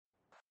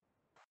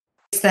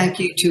Thank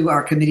you to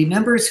our committee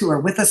members who are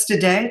with us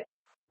today.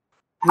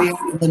 We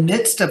are in the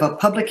midst of a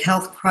public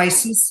health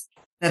crisis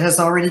that has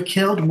already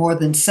killed more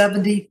than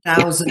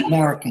 70,000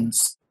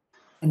 Americans,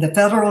 and the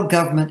federal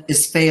government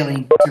is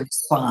failing to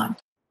respond.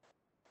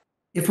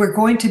 If we're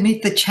going to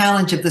meet the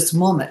challenge of this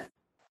moment,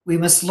 we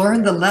must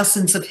learn the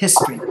lessons of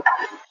history.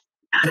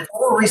 The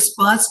federal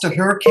response to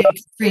Hurricane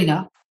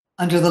Katrina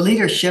under the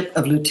leadership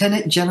of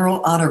Lieutenant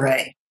General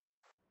Honoré,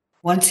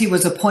 once he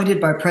was appointed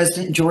by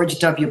President George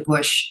W.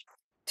 Bush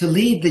to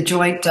lead the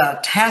Joint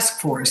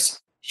Taskforce,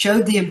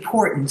 showed the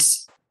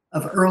importance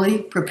of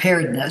early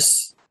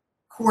preparedness,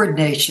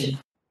 coordination,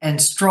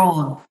 and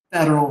strong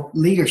federal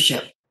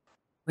leadership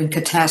when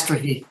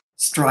catastrophe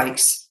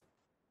strikes.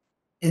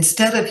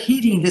 Instead of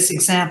heeding this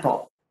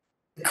example,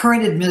 the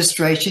current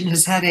administration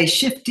has had a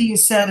shifting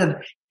set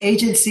of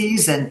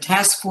agencies and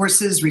task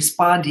forces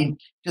responding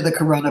to the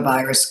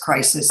coronavirus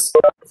crisis.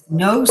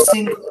 No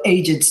single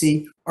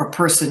agency or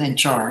person in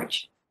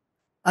charge.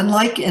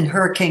 Unlike in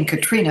Hurricane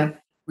Katrina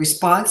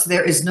response,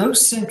 there is no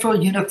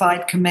central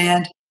unified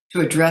command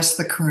to address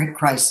the current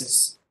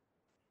crisis.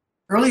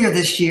 Earlier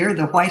this year,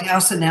 the White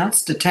House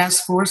announced a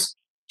task force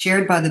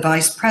chaired by the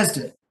Vice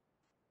President.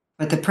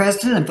 But the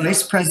President and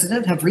Vice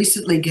President have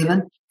recently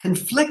given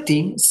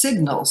conflicting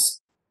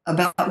signals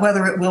about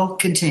whether it will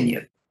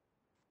continue.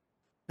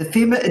 The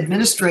FEMA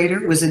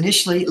administrator was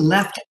initially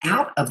left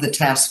out of the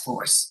task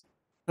force,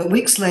 but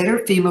weeks later,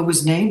 FEMA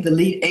was named the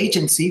lead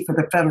agency for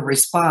the federal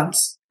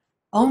response,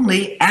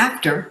 only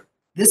after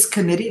this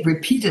committee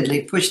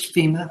repeatedly pushed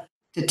FEMA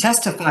to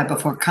testify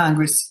before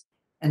Congress,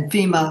 and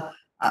FEMA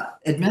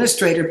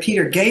Administrator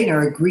Peter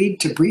Gaynor agreed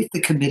to brief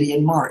the committee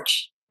in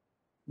March.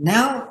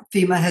 Now,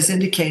 FEMA has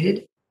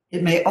indicated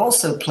it may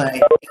also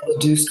play a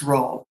reduced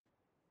role.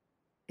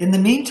 In the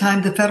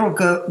meantime, the federal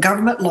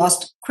government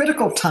lost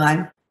critical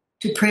time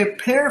to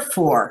prepare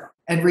for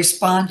and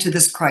respond to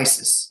this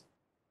crisis.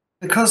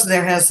 Because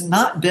there has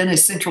not been a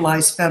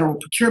centralized federal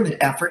procurement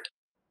effort,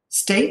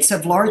 states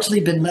have largely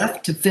been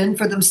left to fend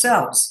for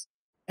themselves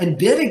and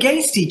bid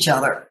against each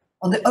other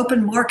on the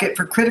open market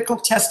for critical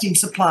testing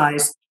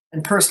supplies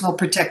and personal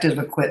protective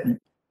equipment.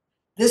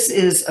 This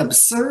is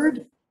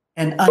absurd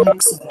and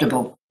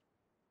unacceptable.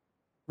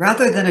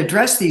 Rather than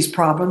address these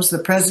problems, the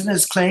president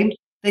has claimed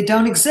they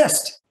don't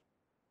exist.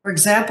 For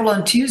example,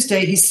 on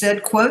Tuesday, he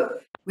said,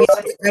 quote, "We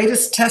have the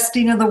greatest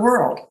testing in the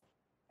world,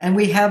 and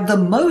we have the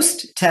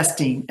most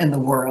testing in the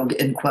world,"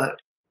 end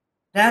quote.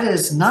 That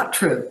is not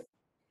true.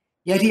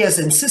 Yet he has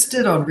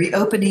insisted on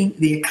reopening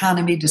the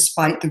economy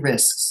despite the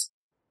risks.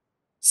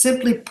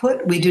 Simply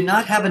put, we do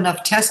not have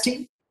enough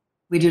testing,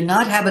 we do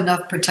not have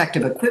enough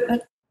protective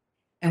equipment,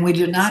 and we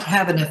do not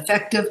have an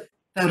effective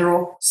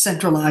federal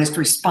centralized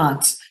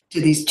response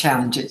to these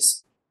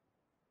challenges.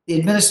 The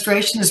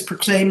administration is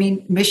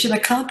proclaiming mission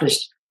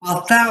accomplished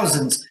while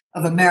thousands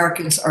of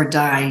Americans are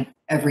dying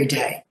every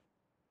day.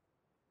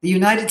 The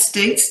United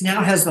States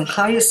now has the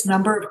highest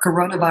number of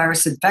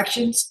coronavirus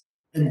infections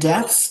and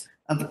deaths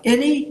of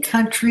any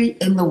country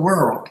in the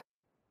world.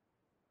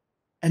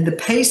 And the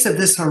pace of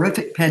this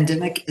horrific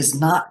pandemic is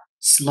not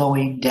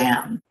slowing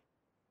down.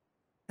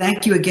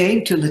 Thank you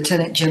again to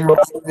Lieutenant General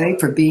Honoré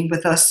for being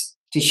with us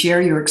to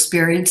share your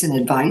experience and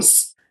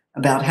advice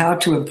about how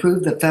to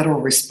improve the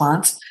federal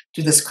response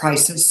to this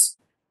crisis.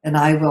 And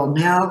I will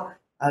now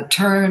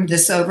turn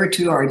this over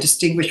to our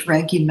distinguished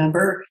ranking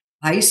member,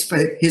 Heiss,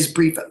 for his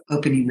brief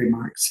opening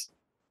remarks.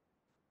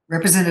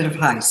 Representative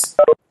Heiss.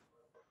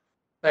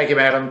 Thank you,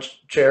 Madam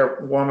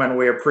Chairwoman.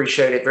 We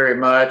appreciate it very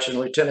much. And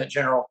Lieutenant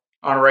General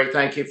Honoré,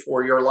 thank you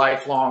for your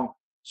lifelong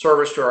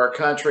service to our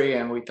country,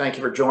 and we thank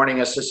you for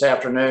joining us this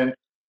afternoon.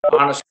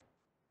 Honestly,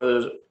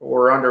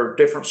 we're under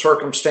different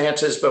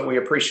circumstances, but we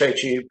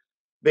appreciate you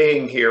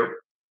being here.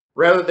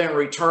 Rather than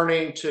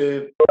returning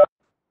to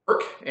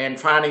work and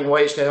finding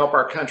ways to help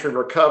our country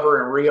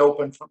recover and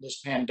reopen from this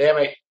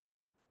pandemic,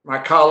 my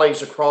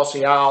colleagues across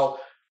the aisle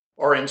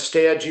are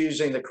instead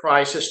using the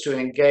crisis to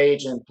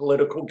engage in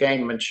political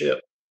gamemanship.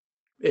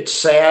 It's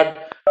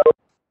sad. The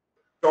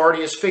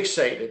majority is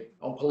fixated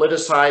on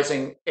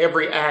politicizing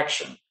every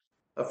action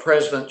of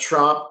President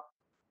Trump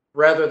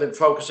rather than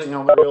focusing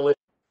on the real issue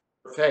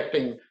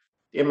affecting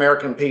the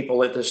American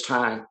people at this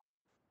time.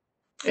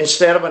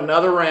 Instead of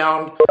another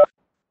round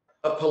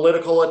of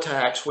political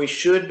attacks, we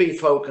should be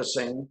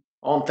focusing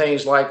on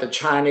things like the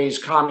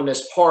Chinese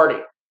Communist Party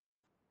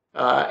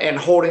and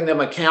holding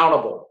them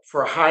accountable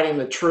for hiding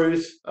the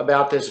truth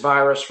about this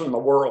virus from the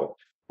world.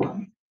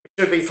 We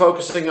should be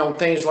focusing on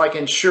things like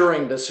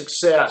ensuring the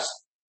success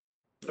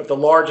of the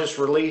largest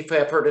relief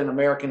effort in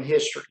American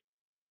history.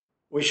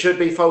 We should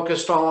be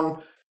focused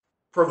on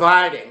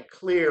providing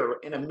clear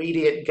and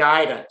immediate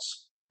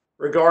guidance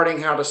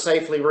regarding how to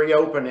safely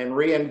reopen and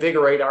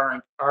reinvigorate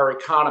our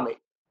economy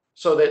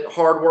so that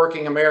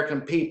hardworking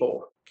American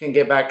people can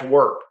get back to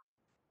work.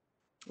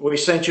 We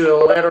sent you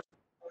a letter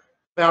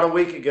about a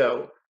week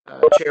ago,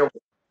 Chair,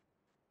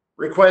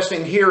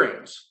 requesting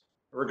hearings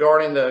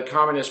regarding the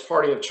Communist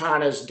Party of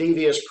China's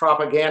devious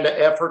propaganda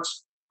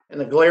efforts and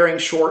the glaring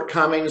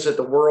shortcomings at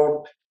the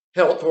World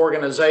Health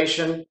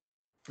Organization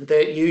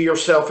that you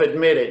yourself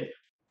admitted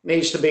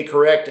needs to be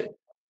corrected.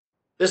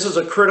 This is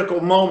a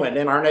critical moment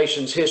in our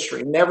nation's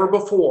history. Never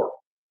before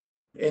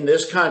in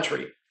this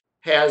country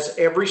has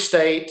every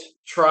state,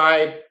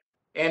 tribe,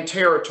 and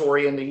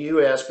territory in the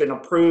U.S. been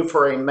approved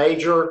for a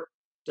major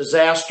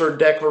disaster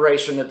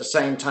declaration at the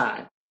same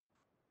time.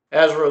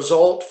 As a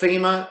result,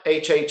 FEMA,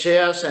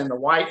 HHS, and the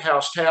White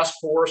House Task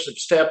Force have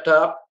stepped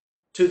up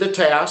to the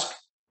task.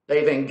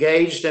 They've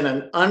engaged in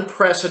an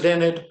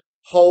unprecedented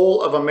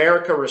whole of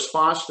America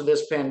response to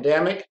this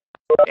pandemic.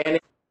 And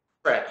in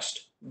contrast,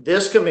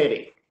 this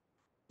committee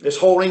is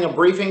holding a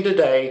briefing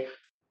today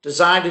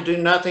designed to do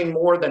nothing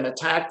more than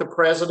attack the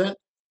president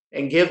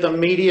and give the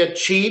media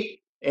cheap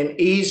and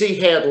easy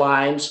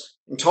headlines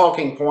and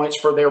talking points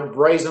for their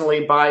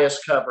brazenly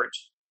biased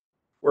coverage.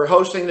 We're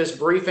hosting this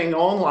briefing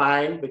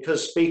online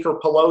because Speaker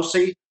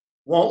Pelosi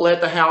won't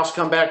let the House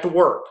come back to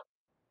work.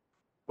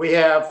 We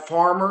have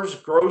farmers,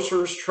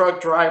 grocers,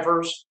 truck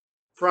drivers,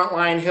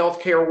 frontline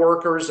healthcare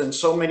workers, and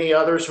so many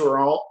others who are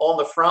on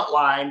the front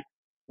line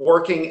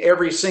working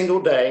every single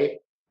day.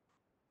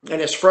 And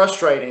it's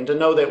frustrating to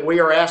know that we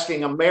are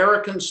asking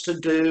Americans to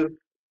do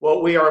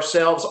what we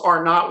ourselves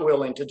are not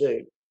willing to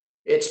do.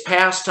 It's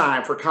past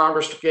time for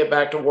Congress to get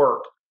back to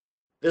work.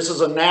 This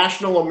is a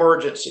national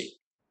emergency,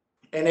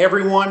 and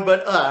everyone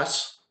but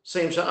us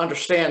seems to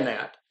understand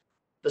that.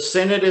 The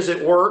Senate is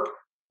at work,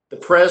 the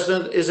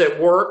president is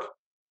at work,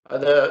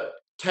 the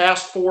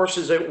task force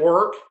is at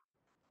work,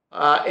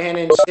 and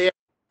instead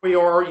we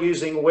are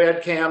using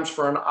webcams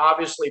for an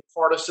obviously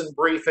partisan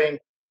briefing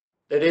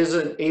that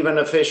isn't even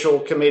official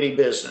committee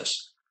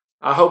business.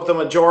 I hope the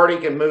majority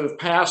can move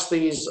past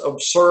these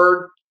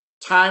absurd,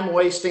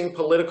 time-wasting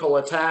political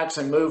attacks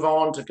and move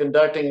on to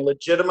conducting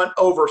legitimate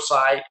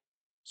oversight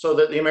so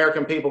that the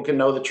American people can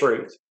know the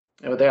truth.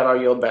 And with that,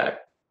 I'll yield back.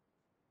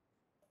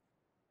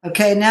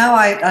 Okay, now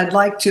I'd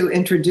like to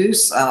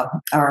introduce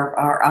our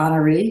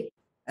honoree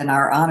and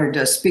our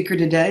honored speaker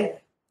today.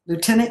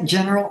 Lieutenant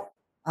General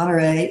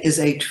Honoré is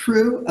a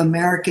true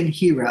American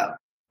hero.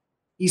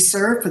 He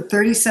served for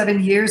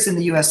 37 years in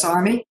the U.S.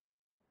 Army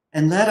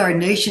and led our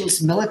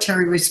nation's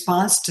military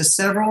response to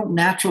several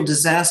natural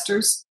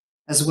disasters,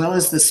 as well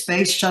as the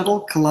Space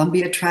Shuttle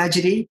Columbia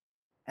tragedy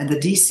and the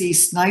D.C.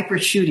 sniper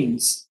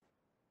shootings.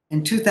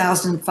 In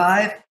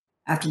 2005,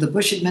 after the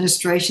Bush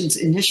administration's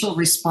initial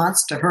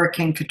response to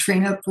Hurricane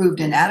Katrina proved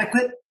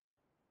inadequate,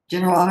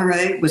 General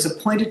Honoré was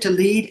appointed to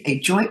lead a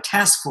joint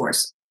task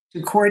force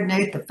to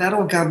coordinate the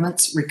federal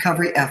government's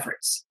recovery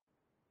efforts.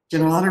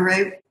 General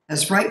Honoré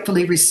has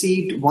rightfully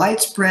received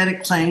widespread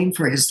acclaim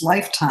for his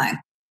lifetime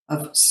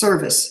of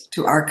service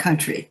to our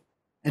country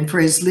and for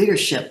his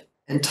leadership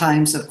in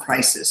times of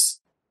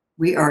crisis.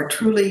 We are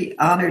truly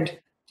honored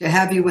to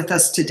have you with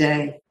us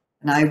today,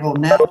 and I will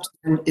now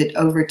turn it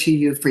over to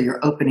you for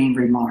your opening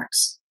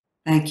remarks.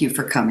 Thank you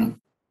for coming.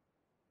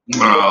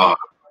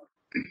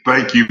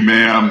 Thank you,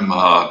 ma'am.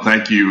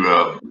 Thank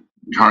you,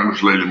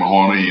 Congress Lady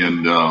Mahoney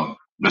and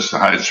Mr.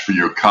 Heights, for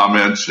your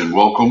comments and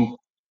welcome.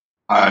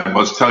 I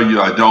must tell you,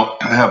 I don't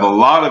have a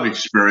lot of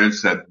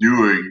experience at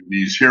doing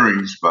these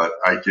hearings, but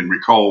I can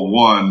recall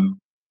one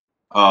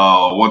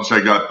once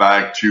I got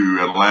back to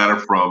Atlanta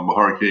from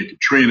Hurricane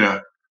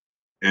Katrina.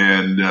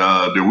 And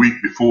the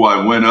week before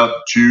I went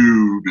up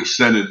to the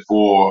Senate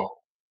for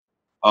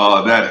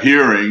that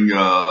hearing,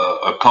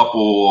 a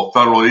couple of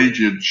federal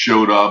agents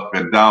showed up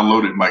and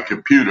downloaded my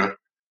computer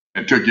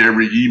and took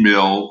every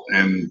email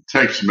and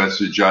text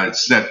message I had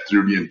sent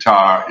through the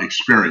entire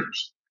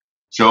experience.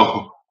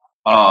 So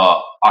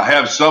I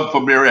have some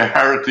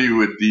familiarity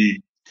with the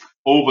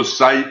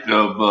oversight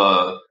of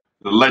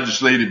the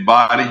legislative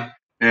body,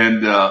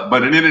 and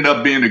but it ended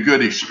up being a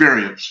good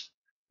experience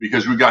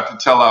because we got to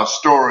tell our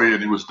story,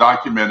 and it was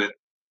documented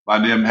by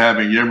them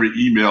having every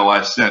email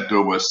I sent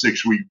over a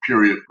 6-week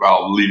period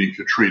while leading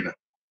Katrina.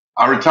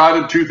 I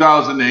retired in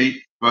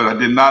 2008, but I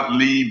did not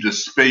leave the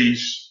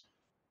space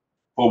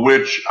for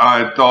which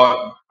I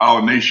thought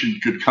our nation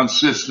could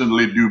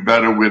consistently do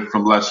better with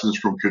from lessons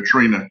from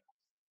Katrina.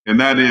 And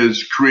that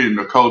is creating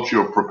a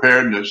culture of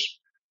preparedness.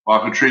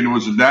 While Katrina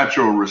was a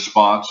natural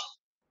response,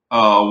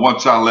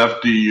 once I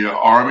left the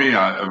Army,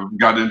 I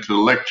got into the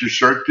lecture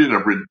circuit.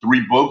 I've written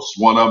 3 books,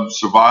 one of them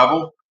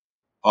Survival.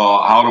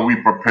 How do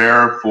we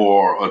prepare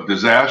for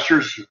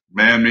disasters,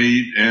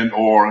 man-made and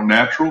or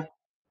natural?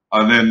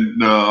 I then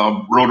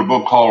wrote a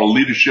book called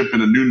Leadership in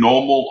the New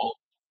Normal.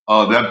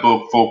 That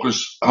book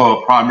focused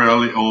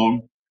primarily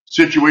on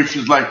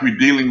situations like we're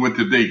dealing with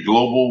today,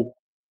 global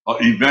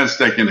events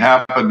that can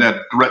happen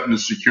that threaten the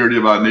security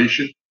of our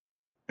nation.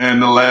 And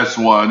the last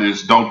one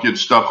is Don't Get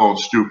Stuck on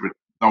Stupid.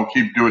 Don't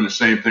keep doing the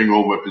same thing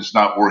over if it's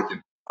not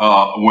working.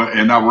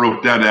 And I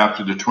wrote that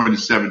after the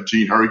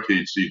 2017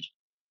 hurricane season.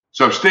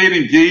 So I've stayed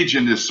engaged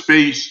in this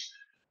space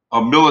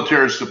of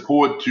military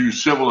support to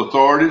civil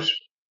authorities,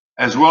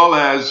 as well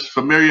as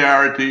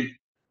familiarity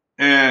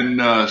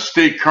and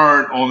stay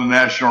current on the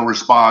national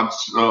response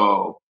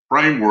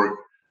framework,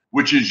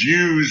 which is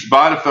used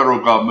by the federal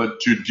government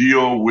to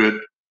deal with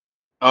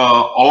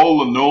all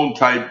the known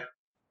type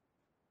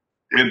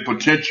and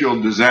potential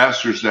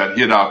disasters that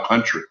hit our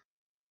country.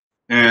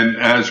 And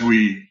as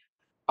we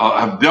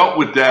have dealt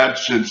with that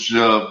since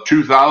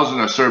 2000,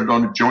 I served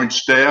on the Joint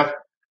Staff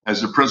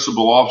as the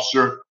principal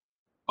officer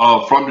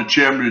from the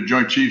chairman of the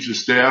Joint Chiefs of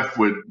Staff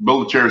with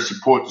military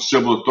support to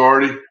civil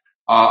authority.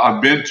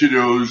 I've been to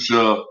those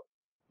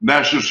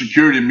national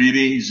security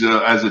meetings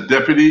as a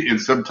deputy and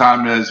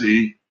sometimes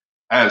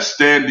as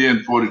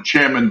stand-in for the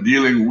chairman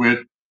dealing with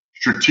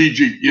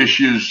strategic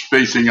issues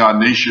facing our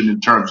nation in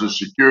terms of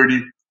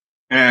security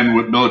and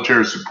with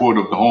military support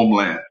of the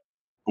homeland.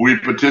 We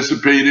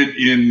participated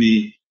in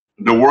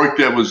the work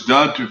that was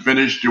done to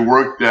finish the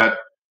work that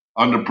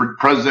under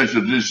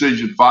Presidential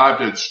Decision 5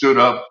 that stood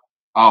up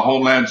our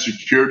Homeland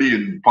Security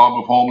and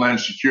Department of Homeland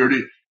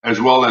Security, as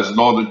well as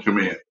Northern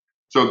Command.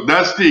 So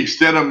that's the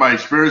extent of my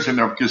experience, and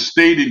I've just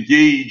stayed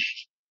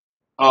engaged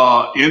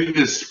in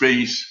this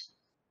space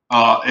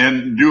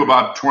and do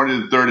about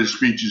 20 to 30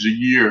 speeches a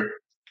year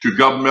to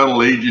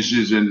governmental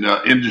agencies and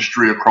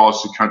industry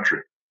across the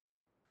country.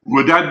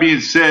 With that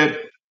being said,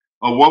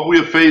 what we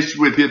are faced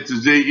with here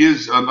today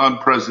is an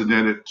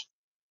unprecedented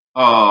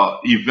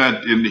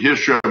event in the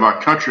history of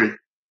our country,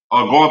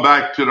 going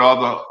back to the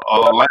other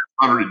last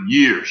 100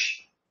 years.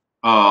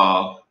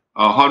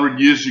 100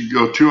 years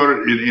ago,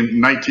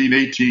 in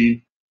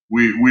 1918,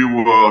 we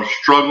were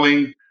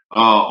struggling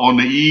on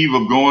the eve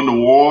of going to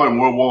war in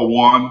World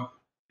War I,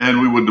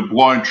 and we were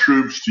deploying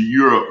troops to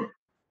Europe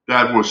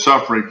that were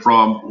suffering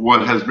from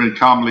what has been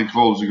commonly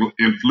called the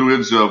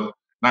influenza of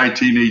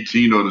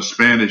 1918 or the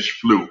Spanish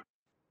flu.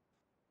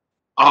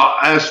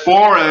 As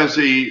far as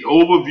a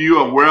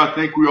overview of where I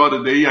think we are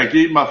today, I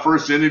gave my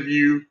first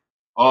interview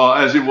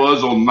as it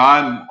was on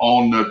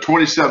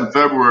 27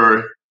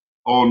 February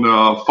on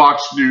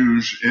Fox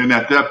News, and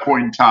at that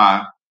point in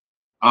time,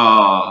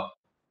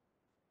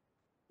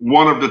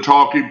 one of the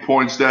talking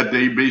points that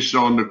day, based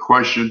on the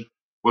question,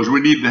 was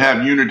we need to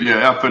have unity of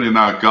effort in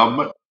our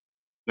government,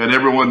 that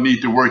everyone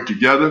needs to work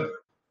together,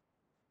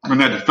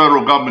 and that the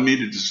federal government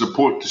needed to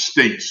support the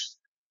states.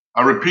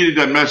 I repeated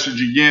that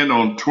message again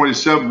on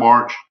 27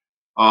 March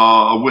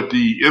with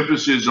the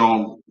emphasis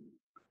on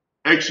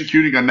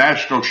executing a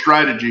national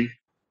strategy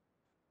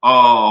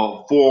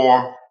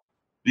for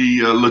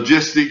the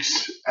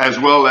logistics as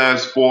well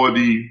as for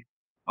the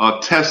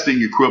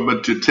testing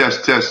equipment to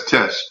test.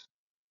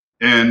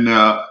 And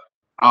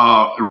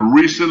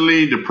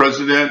recently, the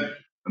president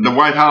and the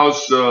White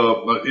House,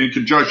 in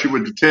conjunction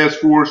with the task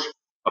force,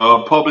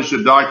 published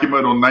a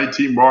document on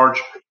 19 March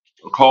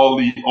called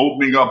The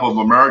Opening Up of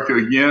America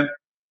Again.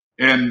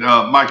 And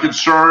my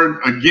concern,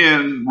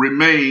 again,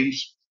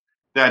 remains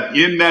that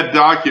in that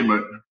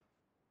document,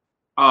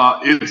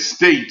 it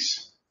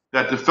states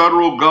that the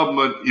federal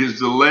government is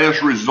the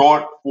last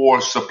resort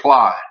for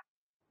supply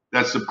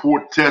that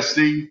support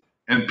testing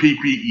and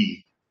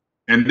PPE.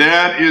 And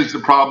that is the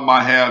problem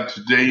I have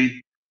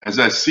today as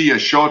I see a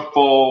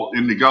shortfall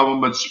in the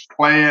government's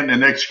plan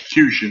and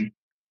execution,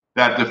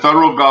 that the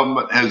federal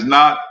government has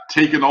not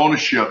taken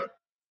ownership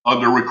of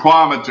the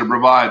requirement to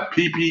provide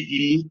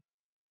PPE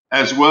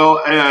as well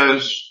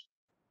as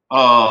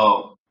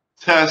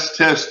test,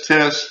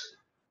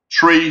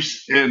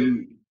 trace,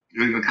 and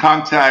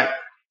contact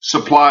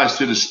supplies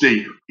to the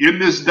state. In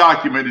this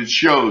document, it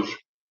shows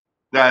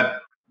that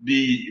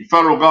the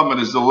federal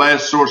government is the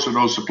last source of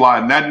those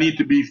supplies, and that needs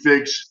to be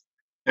fixed.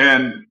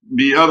 And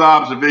the other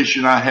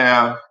observation I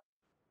have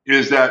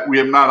is that we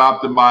have not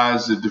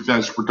optimized the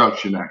Defense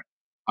Production Act.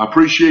 I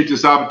appreciate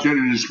this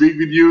opportunity to speak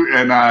with you,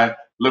 and I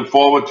look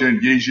forward to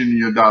engaging in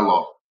your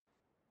dialogue.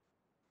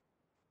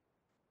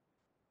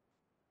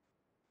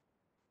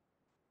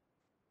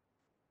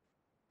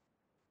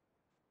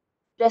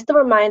 Just a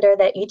reminder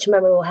that each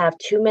member will have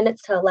 2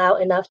 minutes to allow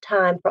enough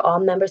time for all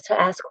members to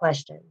ask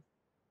questions.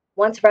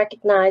 Once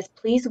recognized,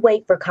 please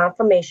wait for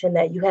confirmation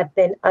that you have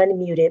been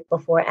unmuted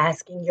before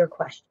asking your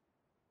question.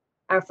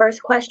 Our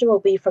first question will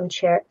be from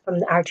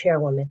our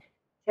chairwoman.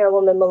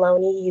 Chairwoman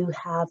Maloney, you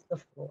have the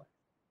floor.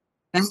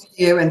 Thank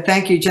you, and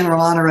thank you, General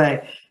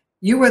Honoré.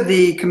 You were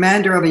the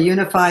commander of a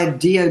unified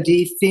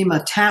DoD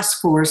FEMA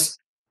task force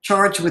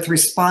charged with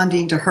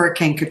responding to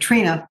Hurricane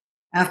Katrina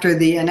after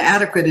the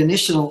inadequate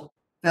initial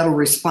federal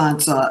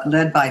response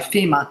led by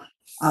FEMA.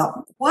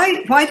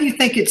 Why do you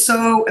think it's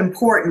so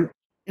important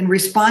in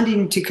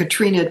responding to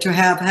Katrina to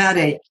have had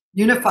a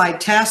unified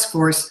task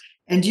force,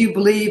 and do you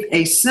believe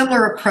a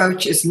similar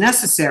approach is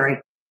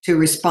necessary to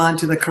respond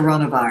to the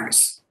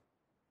coronavirus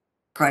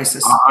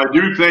crisis? I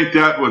do think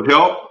that would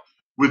help.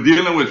 We're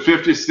dealing with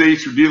 50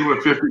 states, we're dealing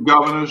with 50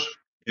 governors.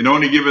 In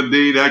any given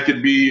day, that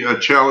could be a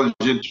challenge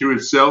into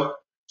itself.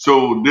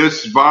 So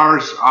this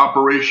virus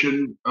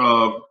operation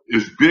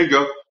is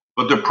bigger,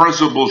 but the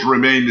principles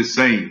remain the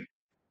same.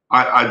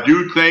 I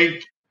do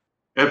think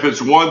if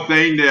it's one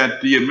thing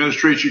that the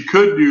administration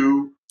could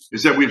do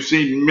is that we've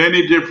seen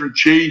many different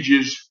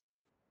changes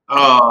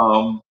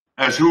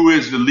as who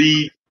is the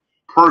lead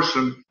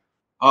person,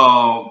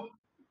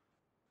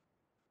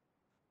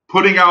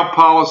 putting out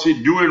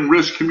policy, doing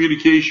risk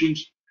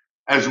communications,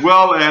 as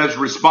well as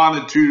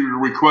responding to the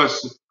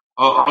requests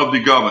of the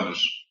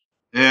governors.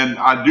 And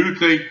I do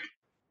think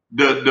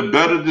the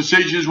better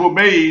decisions were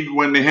made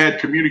when they had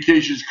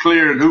communications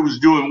clear and who was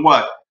doing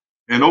what.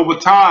 And over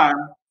time,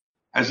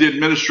 as the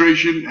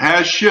administration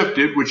has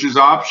shifted, which is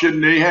an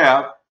option they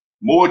have,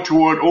 more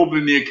toward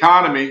opening the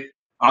economy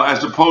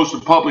as opposed to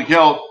public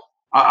health,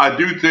 I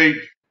do think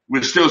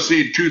we're still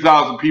seeing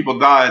 2,000 people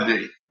die a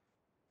day.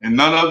 And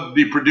none of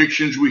the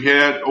predictions we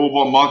had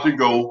over a month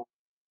ago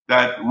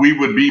that we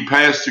would be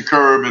past the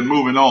curve and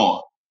moving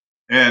on.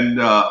 And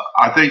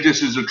I think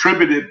this is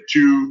attributed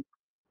to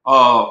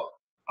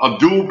a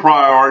dual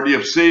priority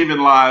of saving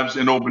lives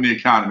and opening the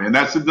economy. And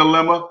that's a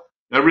dilemma.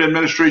 Every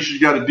administration's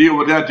got to deal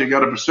with that. They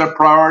got to set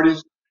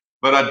priorities.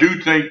 But I do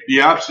think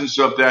the absence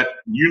of that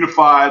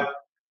unified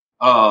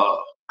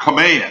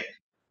command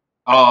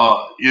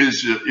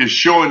is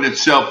showing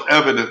itself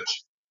evident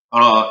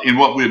in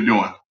what we're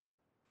doing.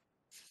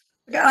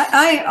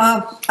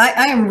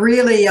 I am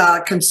really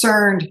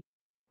concerned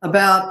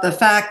about the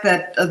fact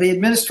that the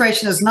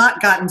administration has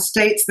not gotten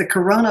states the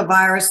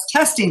coronavirus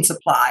testing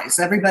supplies.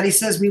 Everybody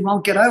says we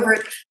won't get over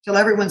it till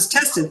everyone's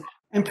tested,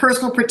 and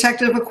personal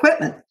protective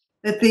equipment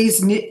that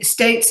these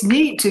states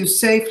need to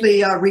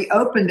safely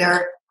reopen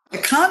their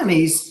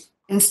economies.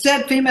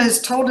 Instead, FEMA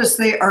has told us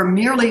they are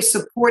merely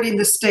supporting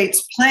the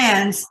state's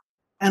plans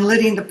and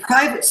letting the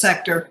private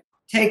sector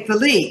take the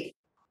lead.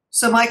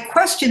 So my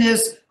question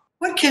is,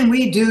 what can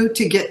we do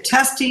to get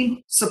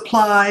testing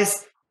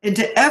supplies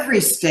into every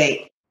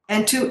state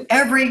and to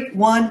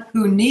everyone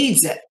who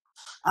needs it?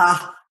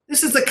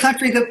 This is the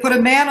country that put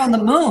a man on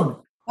the moon.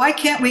 Why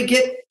can't we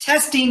get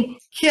testing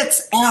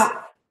kits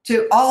out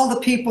to all the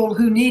people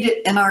who need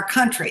it in our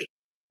country?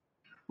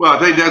 Well, I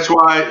think that's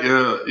why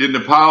in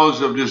the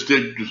powers of this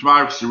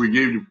democracy, we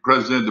gave the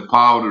president the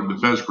power to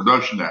Defense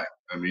Production Act.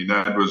 I mean,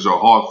 that was a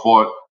hard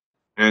fought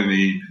and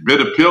the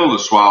bitter pill to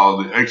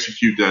swallow to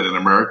execute that in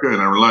America, and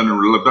I'm learning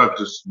to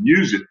just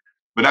use it.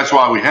 But that's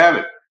why we have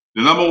it.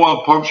 The number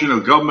one function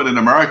of government in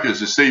America is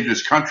to save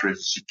this country, to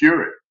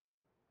secure it.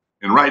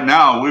 And right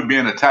now, we're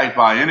being attacked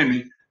by an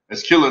enemy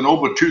that's killing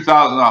over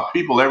 2,000 of our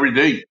people every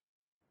day.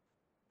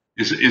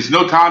 It's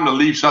no time to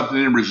leave something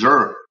in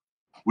reserve.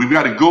 We've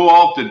got to go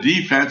off the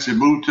defense and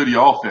move to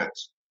the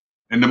offense.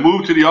 And to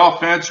move to the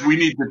offense, we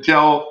need to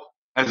tell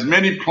as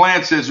many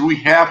plants as we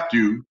have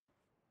to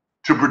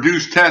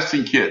produce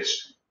testing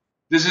kits.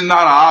 This is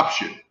not an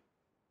option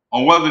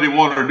on whether they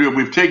want to do it.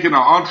 We've taken an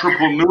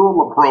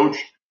entrepreneurial approach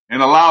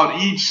and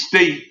allowed each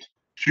state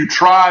to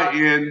try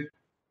and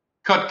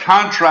cut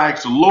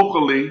contracts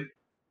locally.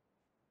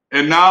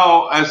 And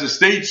now, as the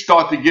states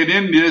start to get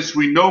in this,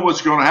 we know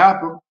what's going to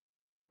happen.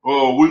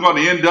 We're going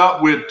to end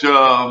up with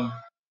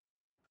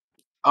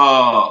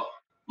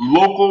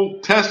local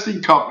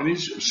testing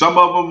companies. Some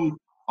of them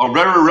are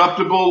very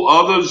reputable.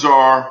 Others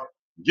are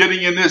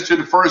getting in this to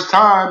the first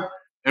time.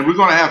 And we're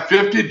going to have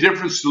 50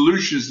 different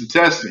solutions to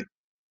testing.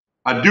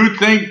 I do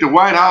think the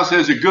White House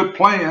has a good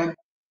plan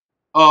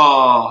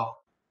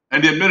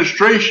and the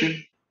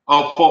administration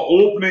for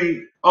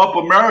opening up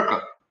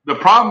America. The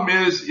problem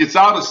is it's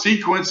out of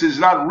sequence. It's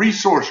not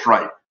resourced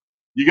right.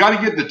 You got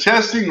to get the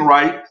testing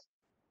right.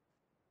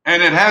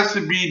 And it has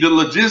to be the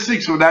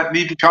logistics of that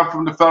need to come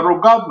from the federal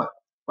government.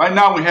 Right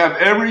now, we have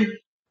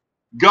every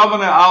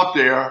governor out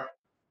there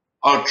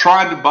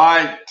trying to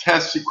buy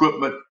test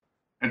equipment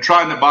and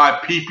trying to buy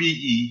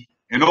PPE.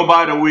 And oh,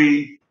 by the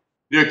way,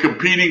 they're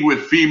competing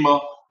with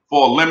FEMA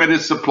for a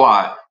limited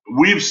supply.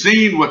 We've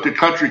seen what the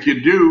country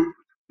can do.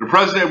 The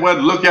president went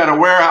and looked at a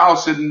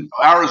warehouse in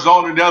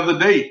Arizona the other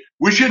day.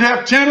 We should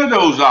have 10 of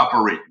those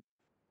operating.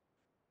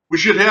 We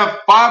should have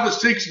 5 or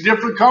 6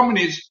 different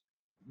companies,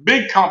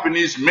 big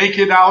companies,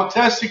 making our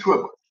test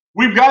equipment.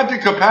 We've got the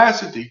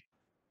capacity.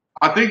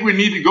 I think we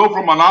need to go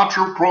from an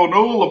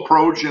entrepreneurial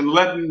approach and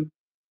letting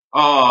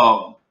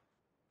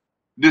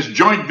this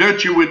joint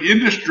venture with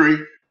industry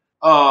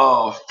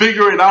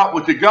figure it out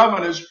with the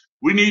governors.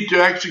 We need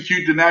to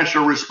execute the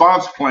national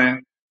response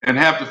plan and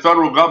have the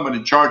federal government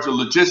in charge of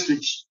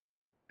logistics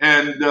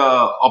and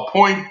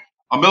appoint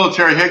a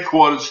military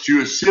headquarters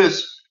to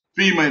assist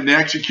FEMA in the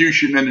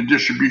execution and the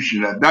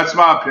distribution of that. That's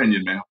my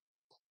opinion, man.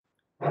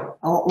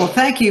 Well,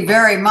 thank you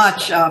very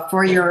much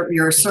for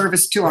your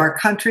service to our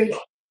country.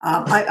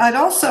 I'd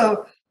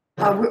also,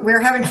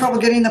 we're having trouble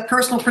getting the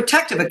personal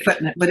protective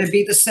equipment. Would it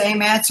be the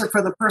same answer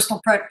for the personal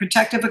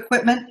protective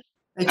equipment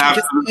that you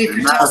Absolutely. just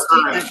gave for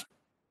testing?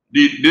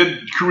 They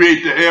did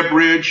create the air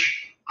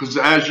bridge because,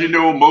 as you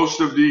know,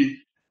 most of the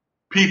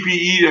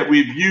PPE that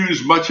we've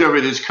used, much of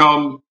it has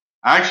come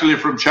actually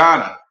from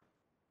China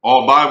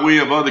or by way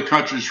of other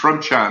countries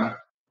from China,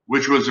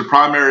 which was the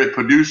primary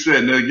producer.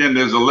 And again,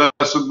 there's a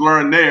lesson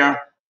learned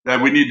there that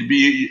we need to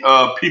be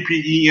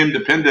PPE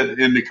independent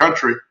in the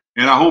country.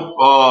 And I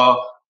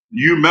hope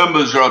you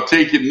members are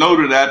taking note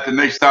of that the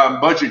next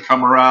time budget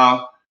come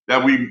around,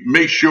 that we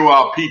make sure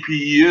our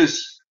PPE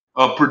is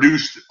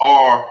produced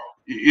or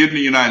in the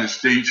United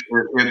States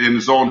and in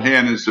its own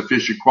hand in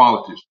sufficient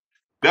quantities.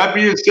 That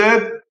being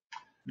said,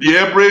 the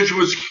air bridge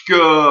was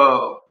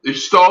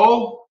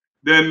installed.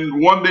 Then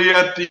one day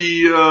at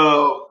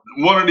the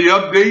one of the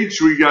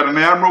updates, we got an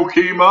admiral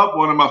came up,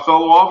 one of my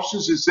fellow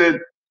officers, and said,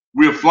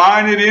 we're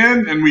flying it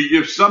in, and we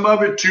give some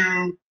of it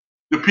to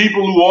the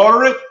people who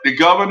order it, the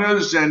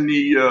governors and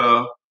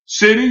the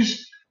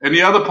cities, and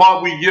the other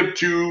part we give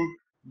to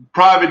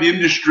private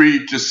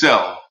industry to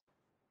sell.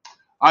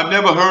 I've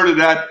never heard of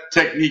that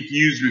technique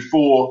used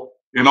before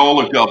in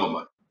all of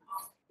government,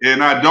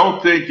 and I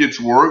don't think it's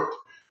worked,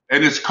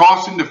 and it's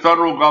costing the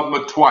federal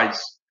government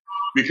twice,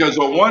 because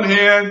on one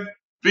hand,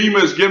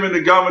 FEMA is giving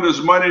the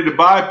governors money to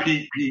buy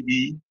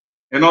PPE,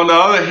 and on the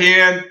other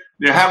hand,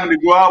 they're having to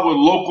go out with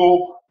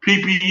local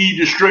PPE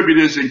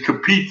distributors and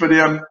compete for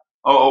them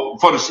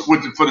for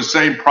the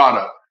same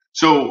product.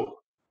 So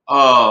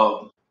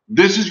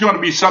this is going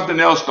to be something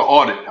else to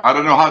audit. I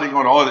don't know how they're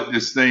going to audit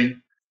this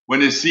thing when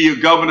they see a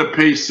governor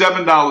pay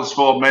 $7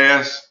 for a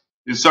mask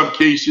in some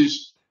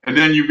cases, and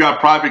then you've got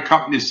private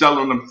companies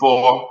selling them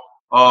for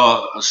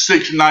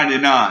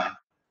 $6.99.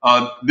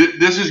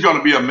 This is going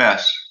to be a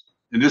mess,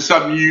 and this is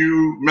something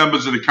you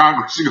members of the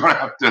Congress are going to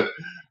have to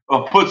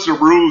put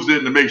some rules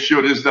in to make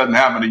sure this doesn't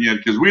happen again,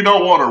 because we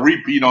don't want to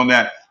repeat on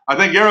that. I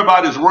think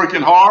everybody's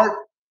working hard,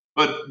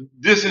 but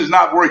this is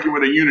not working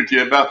with a unity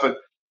of effort.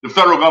 The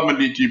federal government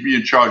needs to be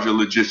in charge of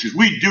logistics.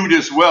 We do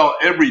this well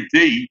every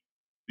day.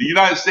 The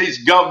United States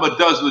government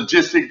does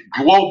logistics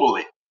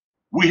globally.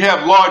 We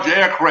have large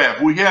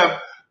aircraft. We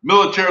have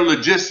military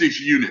logistics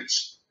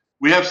units.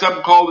 We have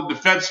something called the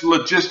Defense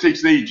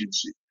Logistics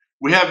Agency.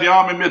 We have the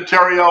Army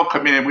Materiel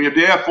Command. We have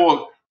the Air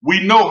Force.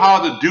 We know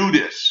how to do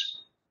this.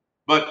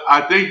 But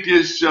I think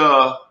this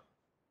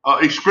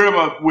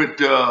experiment with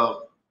the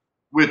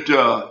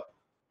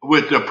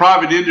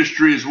private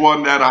industry is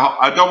one that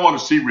I don't want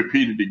to see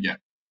repeated again.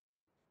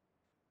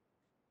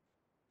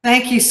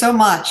 Thank you so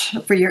much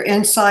for your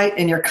insight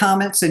and your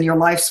comments and your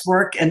life's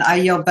work. And I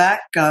yield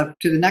back to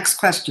the next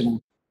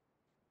question.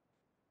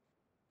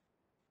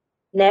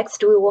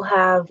 Next, we will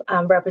have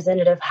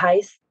Representative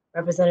Heiss.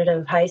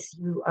 Representative Heiss,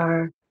 you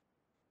are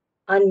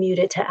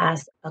unmuted to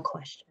ask a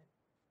question.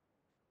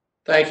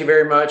 Thank you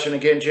very much. And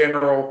again,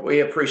 General, we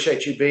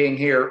appreciate you being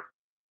here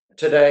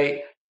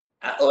today.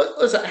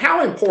 Listen,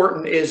 how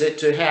important is it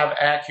to have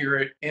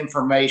accurate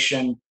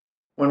information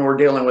when we're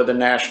dealing with a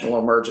national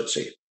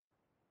emergency?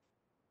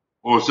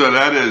 Well, so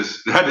that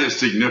is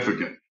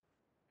significant.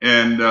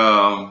 And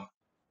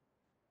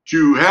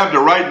to have the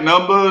right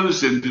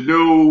numbers and to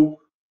know,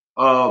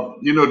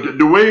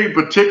 the way,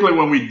 particularly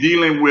when we're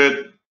dealing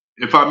with,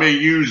 if I may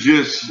use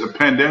this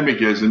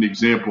pandemic as an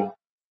example,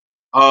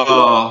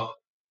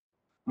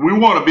 we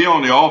want to be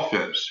on the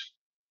offense.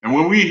 And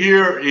when we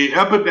hear an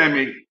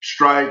epidemic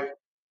strike,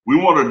 we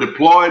want to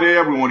deploy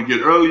there. We want to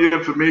get early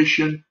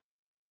information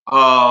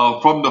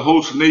from the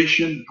host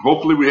nation.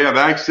 Hopefully we have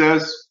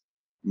access.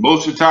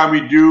 Most of the time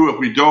we do. If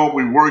we don't,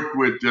 we work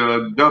with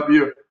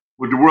the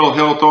World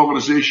Health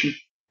Organization.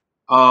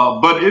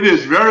 But it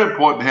is very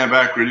important to have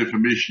accurate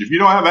information. If you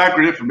don't have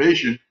accurate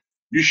information,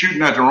 you're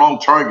shooting at the wrong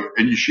target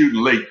and you're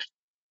shooting late.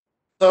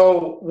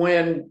 So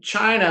when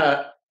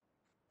China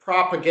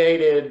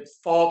propagated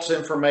false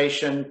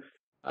information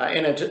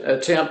in an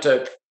attempt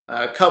to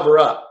cover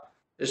up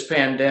this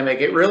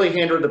pandemic, it really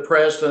hindered the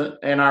president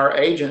and our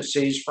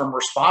agencies from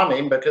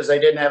responding because they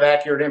didn't have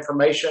accurate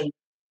information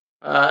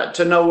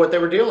to know what they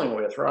were dealing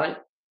with, right?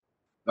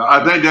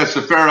 I think that's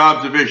a fair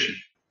observation.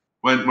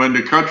 When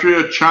the country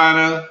of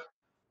China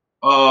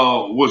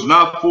was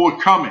not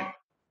forthcoming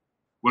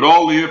with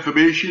all the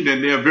information,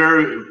 and there are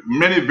very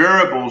many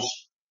variables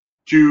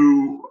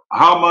to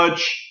how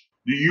much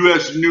the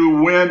U.S.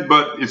 knew when,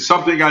 but it's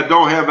something I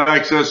don't have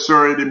access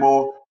to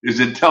anymore, is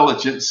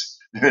intelligence.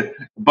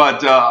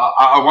 But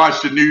I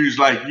watch the news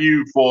like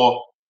you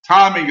for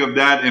timing of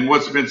that and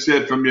what's been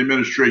said from the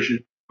administration.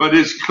 But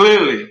it's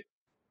clearly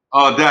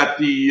that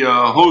the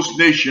host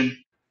nation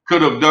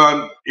could have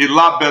done a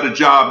lot better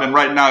job. And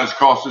right now it's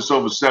cost us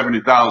over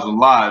 70,000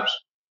 lives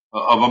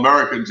of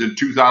Americans in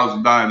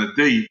 2009 and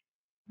 2008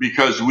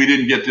 because we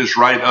didn't get this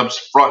right up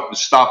front and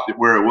stopped it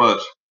where it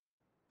was.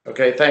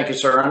 Okay, thank you,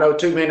 sir. I know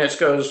 2 minutes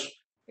goes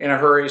in a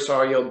hurry, so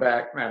I'll yield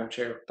back, Madam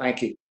Chair.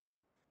 Thank you.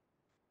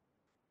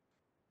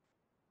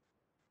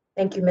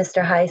 Thank you,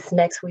 Mr. Heiss.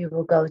 Next, we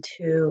will go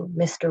to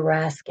Mr.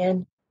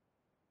 Raskin.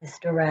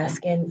 Mr.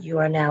 Raskin, you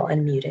are now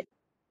unmuted.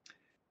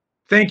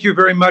 Thank you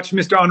very much,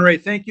 Mr.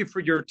 Honoré. Thank you for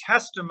your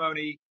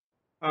testimony,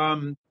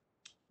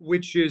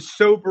 which is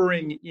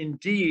sobering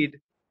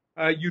indeed.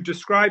 You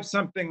described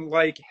something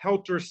like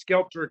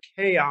helter-skelter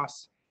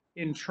chaos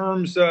in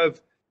terms of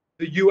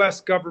the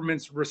U.S.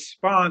 government's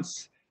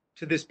response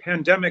to this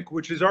pandemic,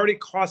 which has already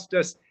cost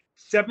us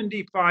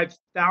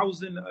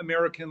 75,000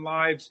 American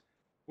lives,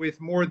 with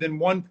more than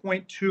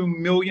 1.2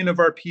 million of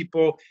our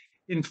people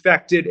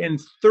infected and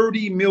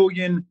 30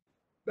 million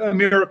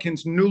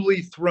Americans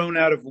newly thrown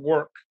out of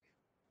work.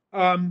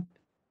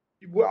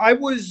 I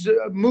was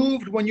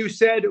moved when you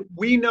said,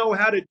 we know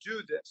how to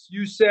do this.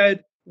 You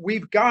said,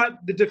 we've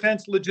got the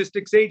Defense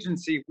Logistics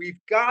Agency, we've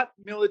got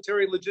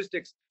military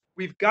logistics,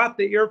 we've got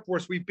the Air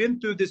Force, we've been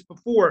through this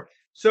before.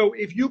 So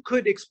if you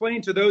could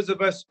explain to those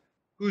of us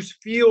whose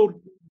field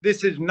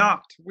this is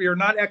not, we are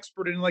not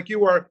expert in like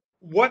you are,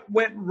 what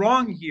went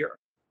wrong here?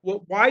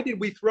 Well, why did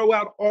we throw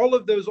out all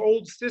of those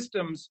old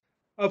systems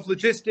of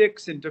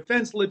logistics and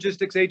defense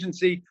logistics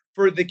agency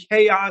for the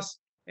chaos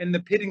and the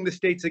pitting the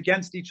states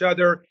against each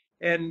other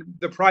and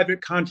the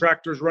private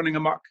contractors running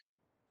amok?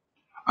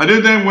 I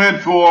think they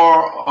went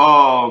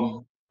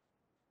for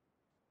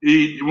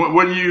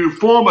when you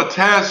form a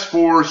task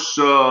force,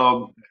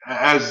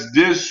 as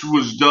this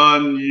was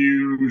done,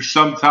 you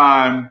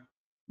sometimes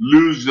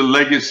lose the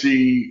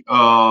legacy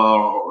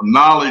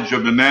knowledge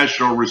of the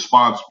national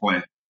response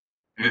plan.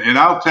 And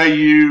I'll tell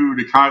you,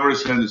 the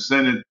Congress and the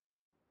Senate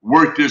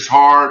worked this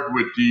hard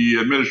with the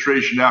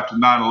administration after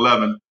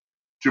 9/11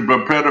 to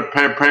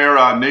prepare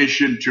our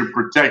nation, to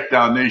protect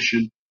our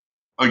nation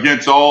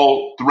against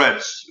all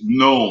threats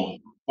known,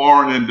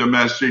 foreign and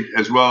domestic,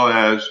 as well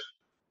as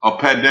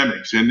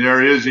pandemics. And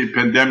there is a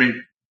pandemic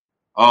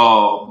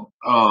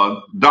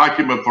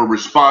document for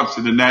response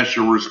to the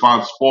national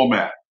response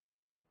format.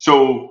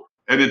 So,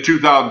 and in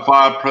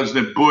 2005,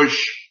 President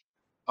Bush,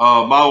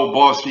 my old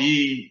boss,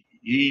 he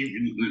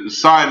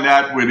signed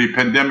that with a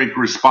pandemic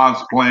response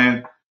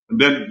plan,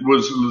 and then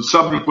was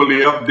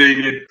subsequently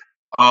updated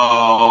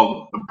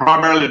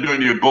primarily during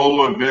the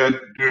Ebola event,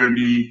 during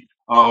the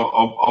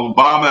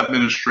Obama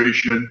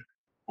administration,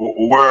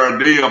 where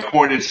they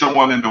appointed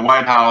someone in the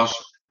White House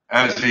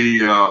as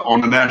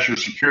on the National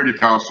Security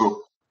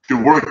Council to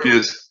work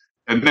this.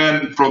 And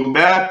then from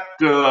that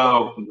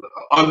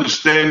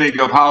understanding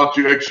of how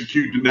to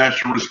execute the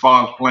national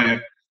response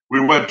plan, we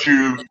went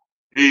to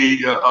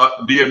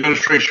the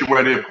administration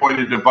where they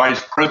appointed the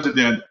vice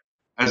president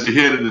as the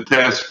head of the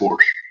task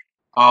force.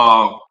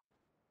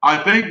 I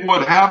think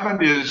what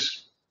happened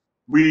is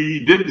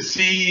we didn't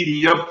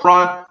see the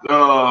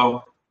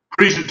upfront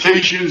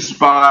presentations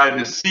by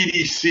the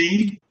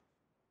CDC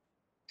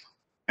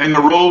and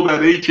the role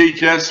that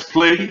HHS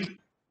played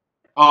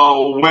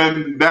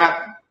when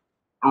that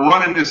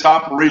running this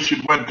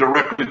operation went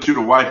directly to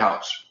the White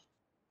House.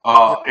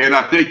 And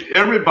I think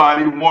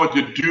everybody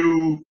wanted to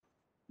do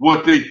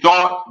what they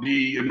thought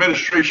the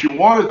administration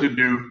wanted to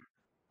do.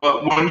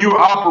 But when you're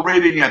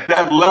operating at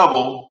that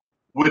level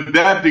with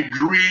that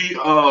degree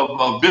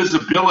of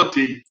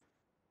visibility,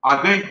 I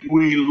think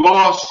we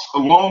lost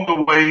along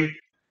the way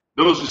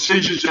those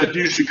decisions that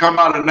used to come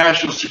out of the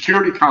National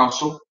Security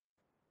Council,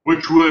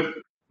 which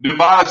would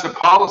devise a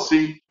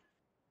policy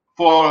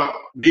for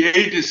the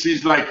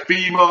agencies like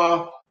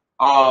FEMA,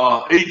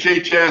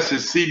 HHS, and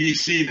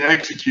CDC to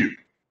execute.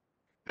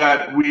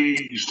 That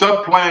we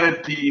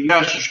supplanted the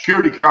National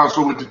Security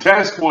Council with the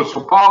Task Force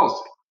for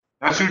Policy.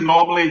 That's who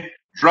normally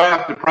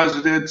draft the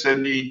president's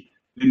and the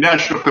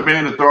National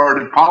Command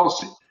Authority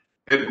policy.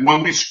 And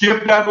when we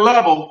skipped that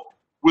level,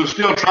 we're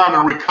still trying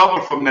to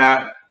recover from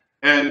that.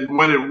 And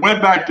when it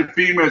went back to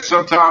FEMA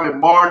sometime in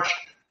March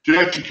to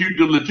execute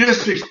the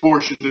logistics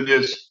portion of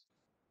this,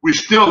 we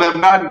still have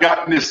not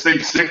gotten this thing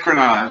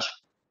synchronized.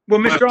 Well,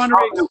 Mr.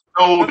 Honoré,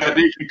 know that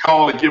they can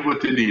call and get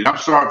what they need. I'm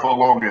sorry for a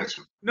long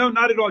answer. No,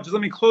 not at all. Just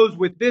let me close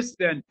with this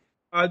then.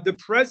 The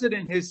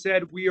president has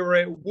said we are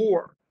at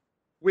war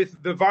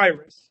with the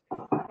virus.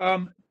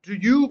 Do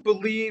you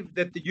believe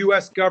that the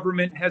U.S.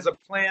 government has a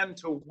plan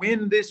to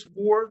win this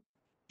war?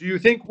 Do you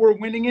think we're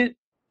winning it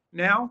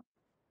now?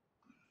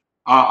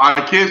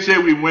 I can't say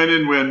we're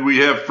winning when we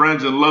have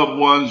friends and loved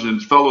ones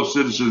and fellow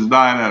citizens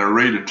dying at a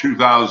rate of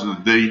 2,000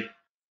 a day,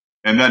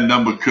 and that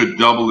number could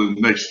double in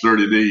the next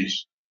 30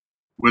 days.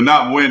 We're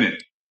not winning.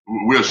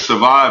 We're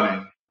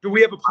surviving. Do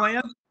we have a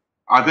plan?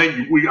 I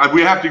think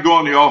we have to go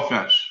on the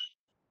offense.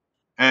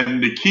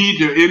 And the key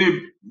to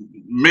any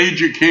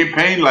major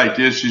campaign like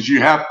this is you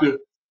have to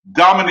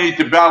dominate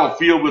the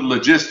battlefield with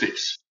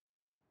logistics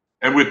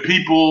and with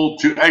people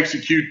to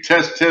execute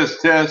test,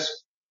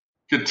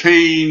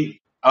 contain,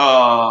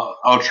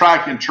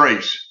 track and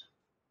trace.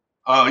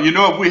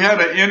 If we had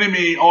an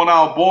enemy on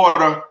our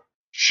border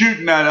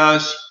shooting at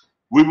us,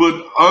 we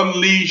would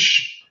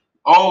unleash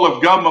all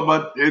of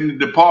government and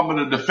the Department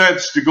of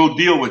Defense to go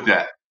deal with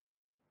that.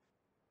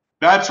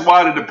 That's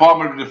why the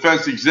Department of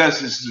Defense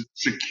exists, is to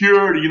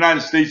secure the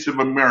United States of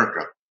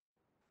America.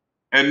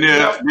 And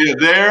they're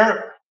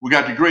there. We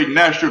got the great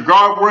National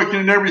Guard working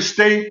in every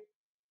state.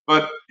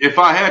 But if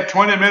I had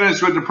 20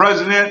 minutes with the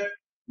president,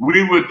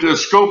 we would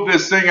scope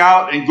this thing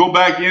out and go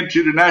back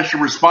into the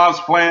National Response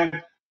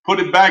Plan, put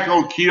it back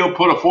on keel,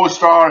 put a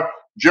 4-star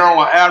general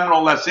or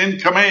admiral that's in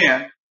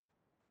command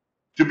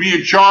to be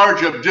in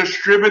charge of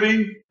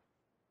distributing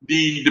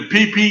the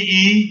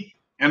PPE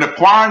and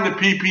acquiring the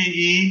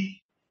PPE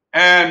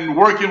and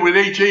working with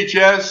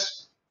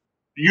HHS,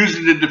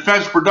 using the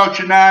Defense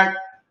Production Act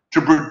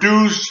to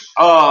produce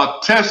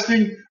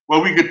testing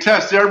where we could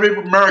test every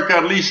American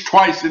at least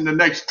twice in the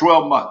next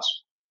 12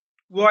 months.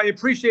 Well, I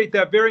appreciate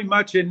that very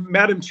much. And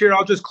Madam Chair,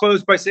 I'll just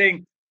close by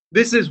saying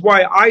this is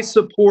why I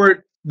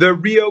support the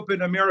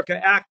Reopen America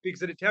Act,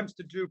 because it attempts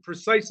to do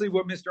precisely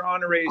what Mr.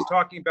 Honoré is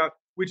talking about,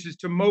 which is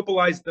to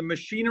mobilize the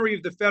machinery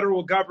of the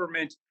federal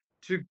government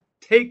to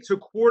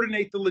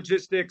coordinate the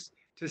logistics,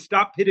 to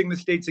stop pitting the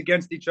states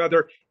against each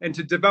other, and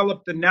to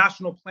develop the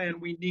national plan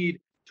we need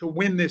to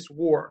win this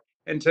war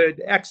and to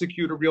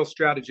execute a real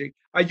strategy.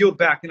 I yield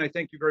back, and I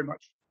thank you very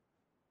much.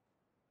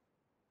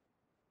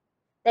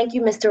 Thank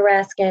you, Mr.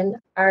 Raskin.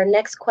 Our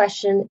next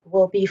question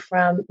will be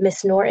from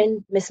Ms.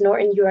 Norton. Ms.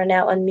 Norton, you are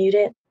now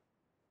unmuted.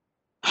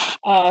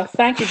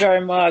 Thank you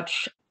very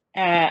much,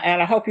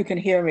 and I hope you can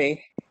hear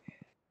me.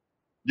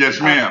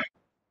 Yes, ma'am.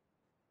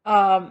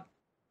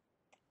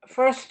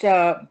 First,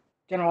 General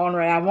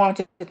Honoré, I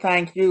wanted to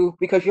thank you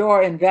because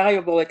your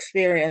invaluable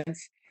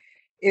experience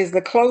is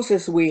the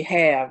closest we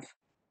have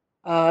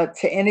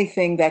to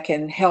anything that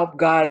can help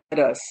guide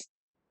us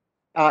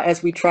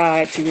as we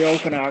try to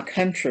reopen our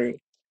country.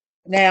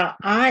 Now,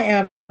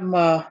 I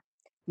note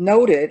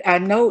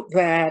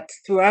that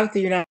throughout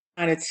the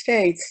United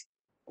States,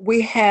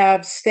 we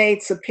have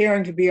states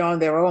appearing to be on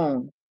their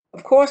own.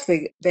 Of course,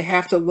 they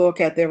have to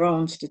look at their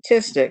own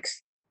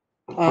statistics.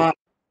 I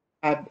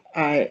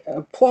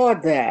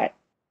applaud that.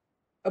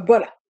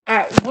 But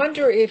I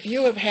wonder if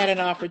you have had an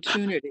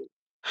opportunity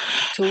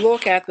to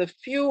look at the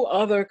few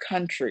other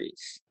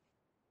countries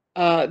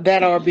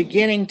that are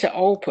beginning to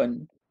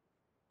open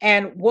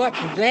and what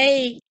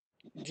they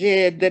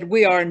did that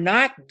we are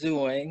not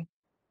doing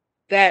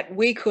that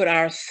we could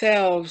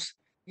ourselves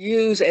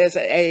use as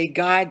a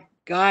guide,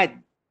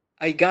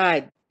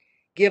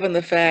 given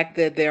the fact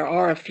that there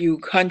are a few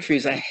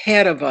countries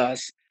ahead of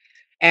us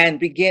and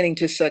beginning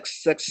to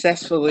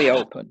successfully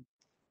open.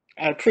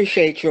 I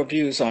appreciate your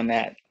views on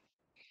that.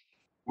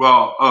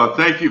 Well,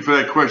 thank you for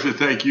that question.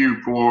 Thank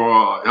you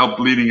for help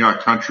leading our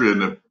country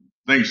and the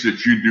things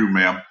that you do,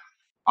 ma'am.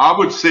 I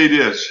would say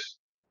this.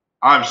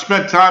 I've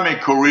spent time in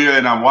Korea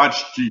and I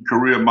watched the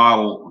Korea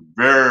model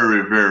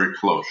very, very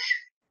close.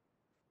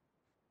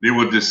 They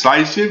were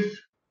decisive,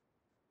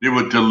 they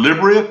were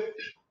deliberate,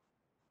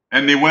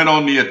 and they went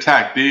on the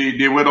attack.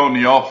 They went on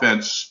the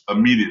offense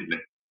immediately.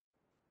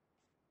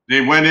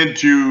 They went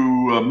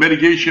into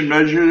mitigation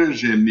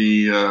measures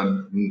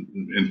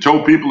and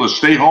told people to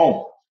stay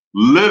home,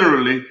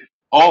 literally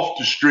off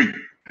the street.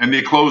 And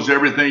they closed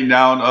everything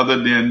down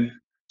other than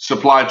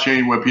supply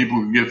chain where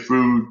people could get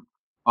food.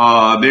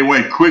 They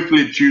went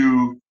quickly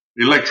to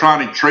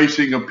electronic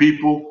tracing of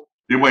people.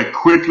 They went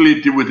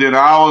quickly to within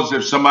hours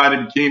if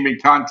somebody came in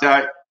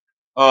contact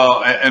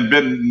and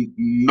been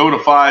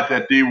notified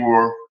that they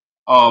were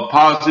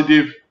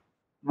positive.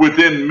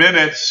 Within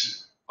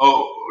minutes,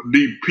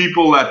 the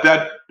people at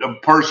that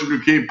person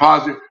who came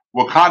positive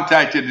were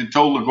contacted and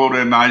told to go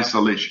to an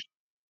isolation.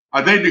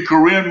 I think the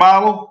Korean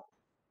model,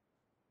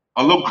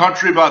 a little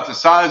country about the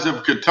size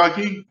of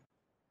Kentucky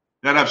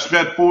that I've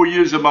spent 4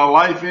 years of my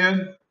life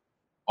in,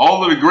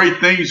 all of the great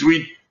things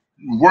we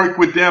work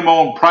with them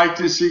on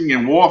practicing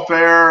in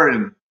warfare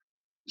and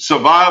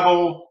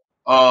survival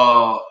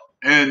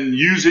and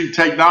using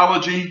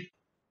technology,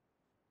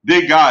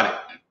 they got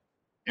it.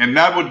 And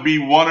that would be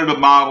one of the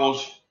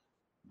models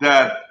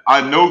that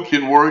I know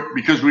can work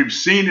because we've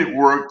seen it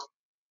work.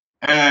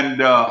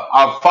 And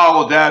I've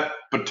followed that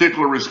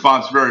particular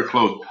response very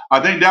close.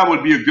 I think that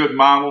would be a good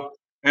model.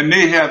 And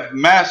they have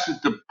mastered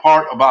the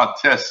part about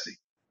testing.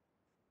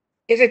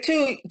 Is it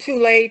too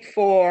late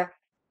for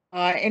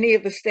any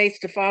of the states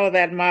to follow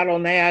that model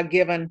now,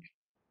 given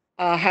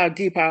how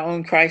deep our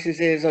own crisis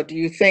is? Or do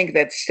you think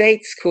that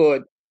states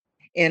could,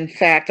 in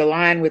fact,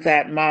 align with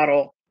that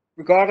model,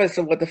 regardless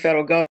of what the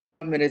federal government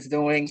is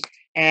doing,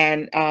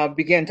 and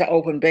begin to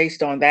open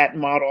based on that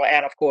model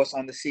and, of course,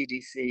 on the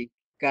CDC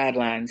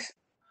guidelines?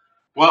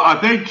 Well, I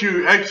think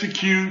to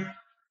execute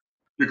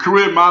the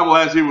Korean model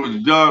as it was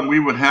done, we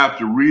would have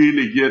to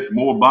really get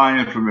more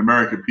buy-in from the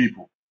American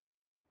people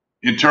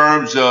in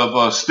terms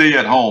of stay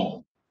at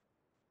home.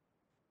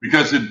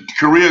 Because the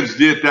Koreans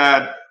did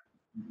that,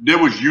 there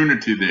was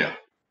unity there.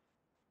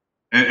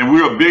 And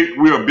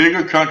we're a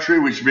bigger country,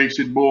 which makes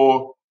it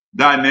more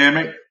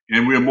dynamic,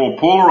 and we're a more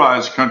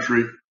polarized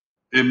country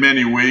in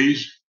many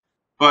ways.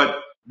 But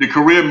the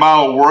Korean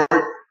model worked.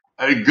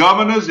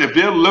 Governors, if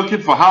they're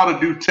looking for how to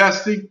do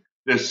testing,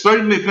 there's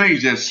certainly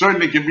things that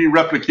certainly can be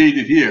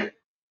replicated here.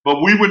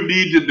 But we would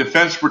need the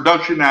Defense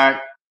Production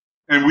Act,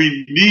 and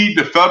we need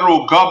the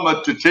federal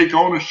government to take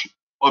ownership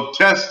of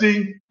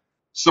testing,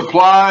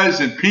 supplies,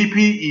 and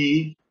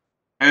PPE,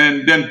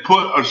 and then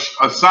put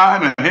a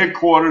sign at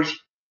headquarters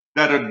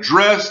that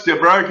address the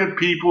American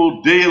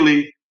people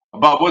daily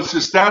about what's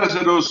the status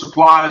of those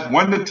supplies,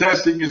 when the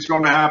testing is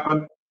going to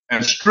happen,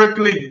 and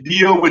strictly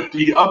deal with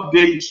the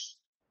updates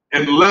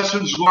and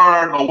lessons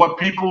learned on what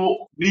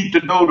people need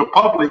to know, the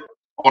public,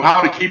 on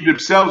how to keep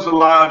themselves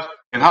alive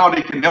and how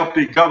they can help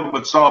their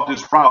government solve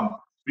this problem.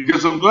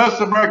 Because unless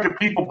the American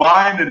people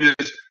buy into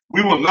this,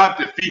 we will not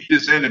defeat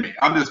this enemy.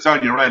 I'm just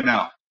telling you right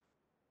now.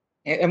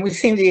 And we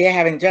seem to be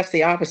having just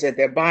the opposite.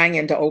 They're buying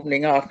into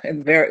opening up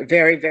and very,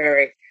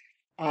 very,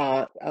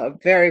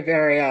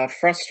 very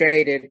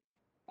frustrated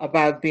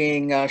about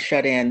being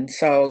shut in.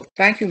 So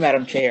thank you,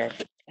 Madam Chair,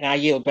 and I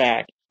yield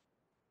back.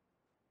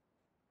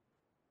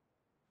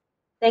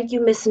 Thank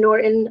you, Ms.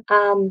 Norton.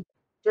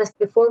 Just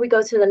before we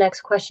go to the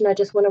next question, I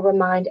just want to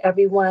remind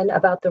everyone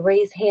about the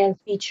raise hand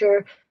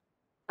feature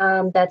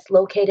that's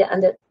located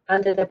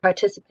under the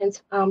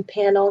participants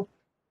panel,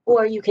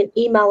 or you can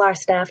email our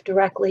staff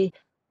directly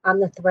on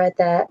the thread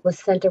that was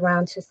sent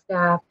around to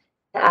staff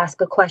to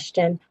ask a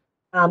question.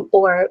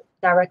 or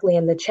directly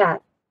in the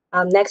chat.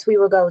 Next, we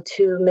will go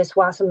to Ms.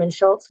 Wasserman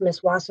Schultz.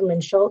 Ms.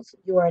 Wasserman Schultz,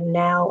 you are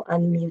now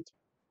unmuted.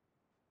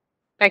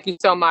 Thank you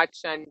so much,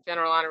 and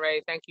General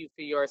Honoré, thank you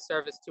for your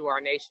service to our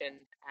nation.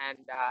 And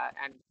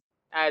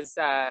as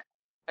a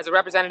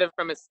representative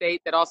from a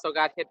state that also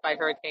got hit by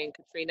Hurricane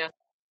Katrina,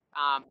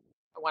 I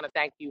want to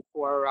thank you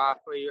for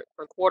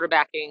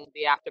quarterbacking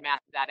the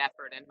aftermath of that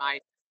effort. And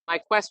my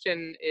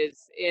question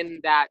is in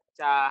that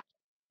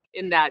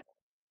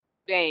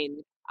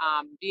vein,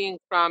 being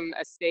from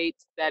a state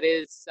that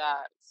is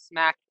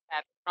smack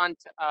at the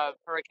front of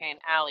Hurricane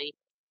Alley,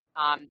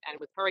 and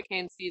with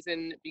hurricane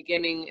season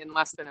beginning in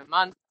less than a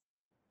month,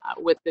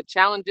 with the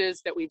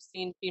challenges that we've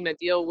seen FEMA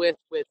deal with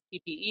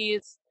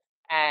PPEs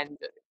and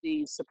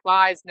the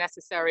supplies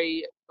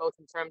necessary, both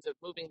in terms of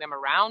moving them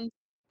around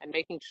and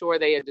making sure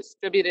they are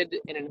distributed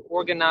in an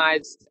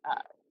organized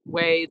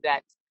way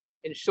that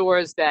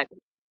ensures that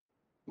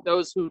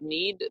those who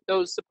need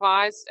those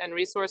supplies and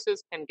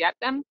resources can get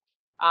them.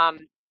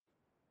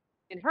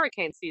 In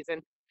hurricane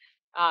season,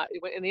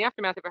 in the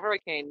aftermath of a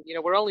hurricane,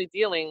 we're only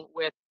dealing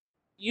with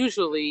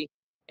usually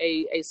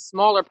a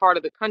smaller part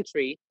of the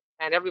country,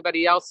 and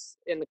everybody else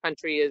in the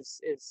country is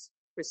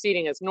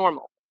proceeding as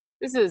normal.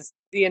 This is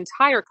the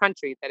entire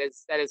country that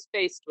is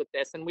faced with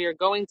this, and we are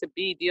going to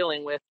be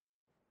dealing with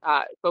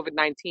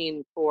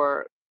COVID-19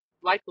 for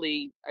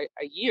likely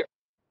a year,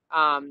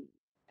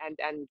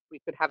 and we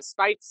could have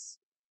spikes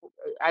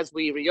as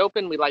we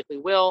reopen. We likely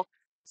will.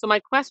 So my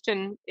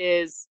question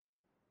is,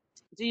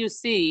 do you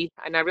see,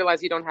 and I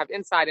realize you don't have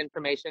inside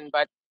information,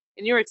 but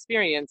in your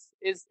experience,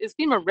 is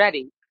FEMA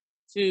ready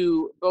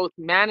to both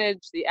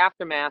manage the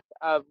aftermath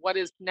of what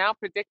is now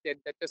predicted,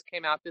 that just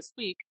came out this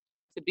week,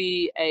 to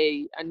be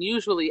a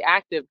unusually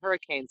active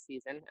hurricane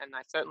season, and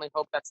I certainly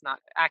hope that's not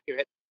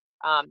accurate,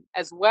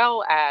 as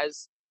well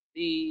as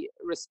the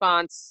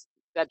response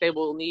that they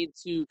will need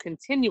to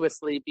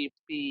continuously be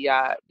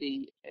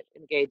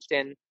engaged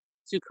in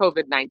to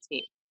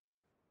COVID-19?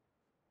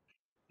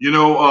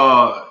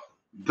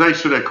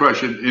 Thanks for that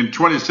question. In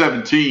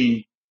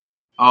 2017,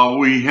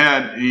 we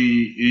had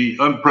a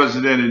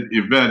unprecedented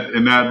event,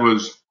 and that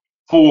was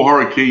 4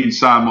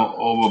 hurricanes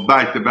over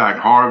back-to-back: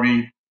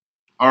 Harvey,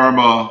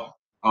 Irma,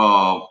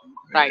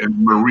 Right.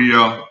 and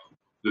Maria.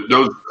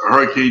 Those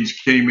hurricanes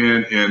came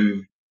in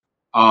and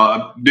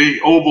they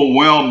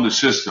overwhelmed the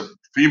system.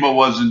 FEMA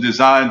wasn't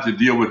designed to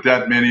deal with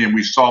that many, and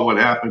we saw what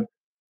happened.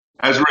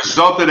 As a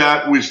result of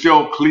that, we're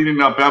still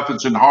cleaning up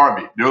efforts in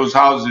Harvey. Those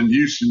houses in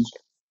Houston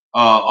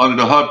under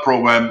the HUD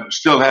program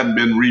still hadn't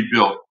been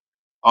rebuilt.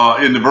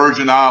 In the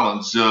Virgin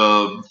Islands,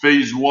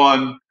 phase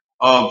 1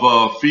 of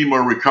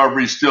FEMA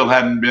recovery still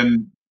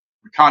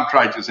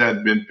contractors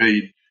hadn't been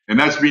paid. And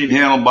that's being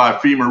handled by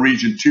FEMA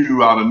Region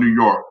 2 out of New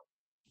York.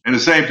 And the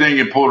same thing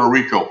in Puerto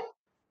Rico.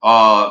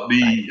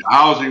 The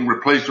housing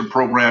replacement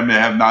program, they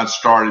have not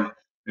started.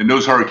 And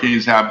those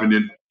hurricanes happened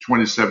in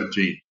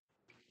 2017.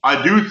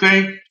 I do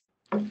think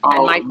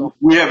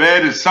we have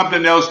added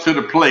something else to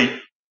the plate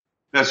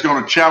that's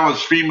going to challenge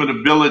FEMA's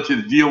ability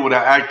to deal with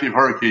an active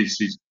hurricane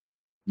season.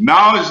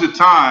 Now is the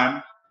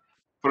time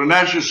for the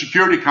National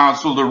Security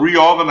Council to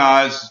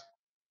reorganize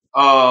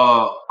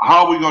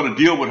how we're going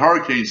to deal with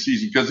hurricane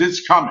season, because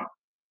it's coming.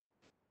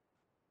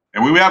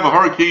 And when we have a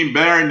hurricane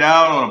bearing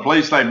down on a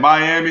place like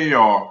Miami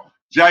or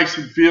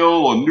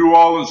Jacksonville or New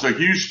Orleans or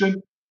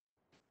Houston,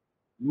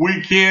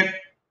 we can't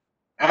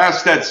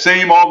ask that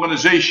same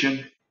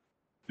organization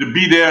to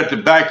be there to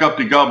back up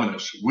the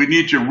governors. We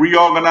need to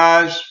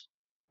reorganize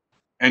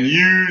and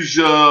use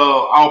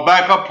our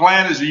backup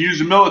plan is to use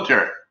the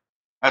military.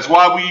 That's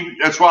why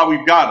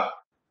we've got it,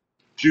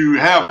 to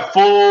have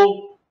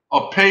full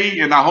pay,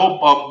 and I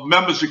hope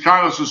members of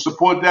Congress will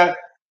support that,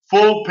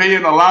 full pay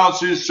and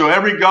allowances so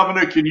every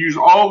governor can use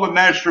all the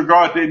National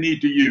Guard they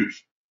need to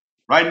use.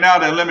 Right now,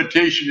 their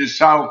limitation is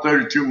Title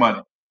 32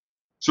 money.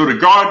 So the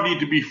Guard need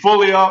to be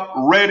fully up,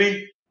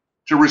 ready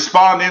to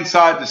respond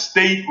inside the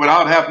state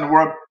without having to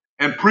work,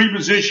 and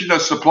pre-position the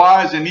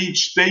supplies in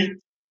each state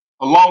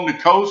along the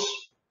coast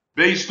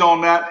based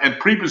on that, and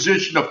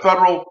pre-position the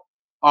federal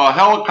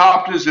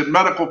helicopters and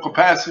medical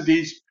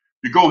capacities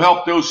to go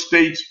help those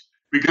states,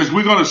 because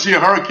we're going to see a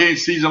hurricane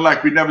season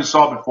like we never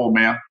saw before,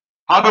 man.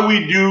 How do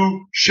we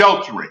do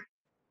sheltering?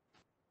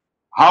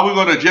 How are we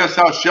going to adjust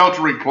our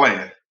sheltering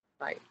plan?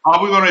 Right. How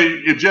are we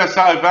going to adjust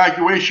our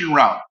evacuation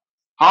route?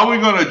 How are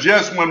we going to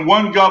adjust when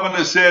one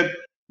governor said,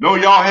 no,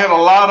 y'all had a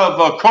lot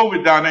of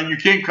COVID down there and you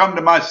can't come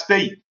to my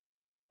state,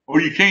 or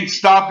you can't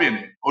stop in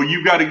it, or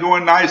you've got to go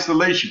into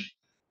isolation?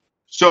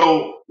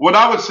 So what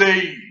I would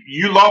say,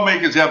 you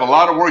lawmakers have a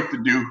lot of work to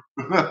do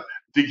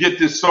to get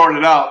this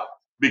sorted out,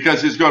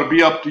 because it's going to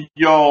be up to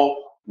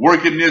y'all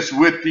working this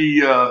with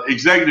the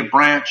executive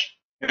branch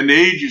and the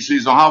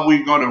agencies on how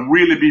we're going to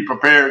really be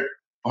prepared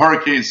for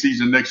hurricane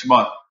season next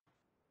month.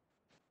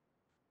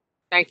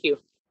 Thank you.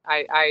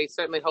 I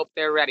certainly hope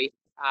they're ready.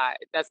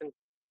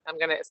 I'm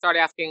going to start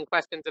asking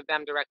questions of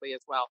them directly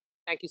as well.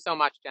 Thank you so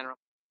much, General.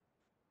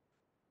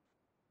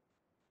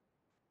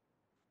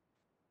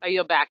 I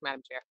yield back,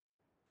 Madam Chair.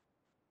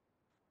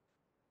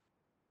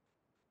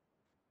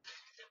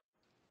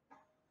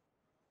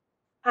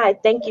 Hi,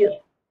 thank you.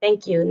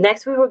 Thank you.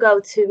 Next, we will go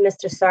to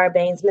Mr.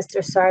 Sarbanes.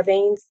 Mr.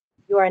 Sarbanes,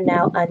 you are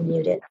now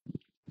unmuted.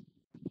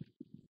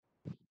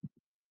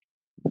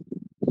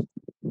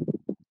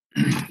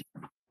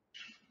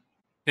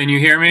 Can you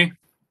hear me?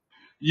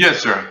 Yes,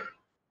 sir.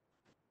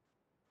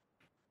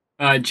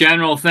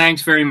 General,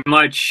 thanks very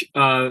much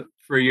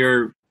for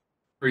your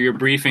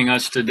briefing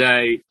us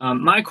today.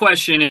 My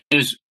question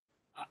is,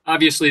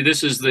 obviously,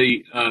 this is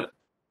the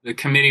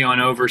Committee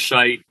on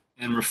Oversight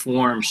and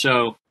Reform.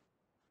 So,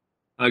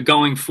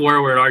 going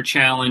forward, our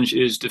challenge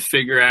is to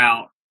figure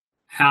out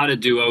how to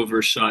do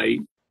oversight,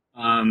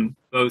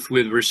 both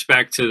with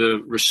respect to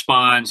the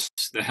response,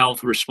 the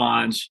health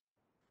response,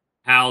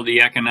 how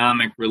the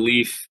economic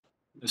relief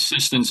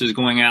assistance is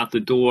going out the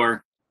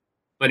door.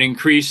 But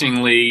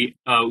increasingly,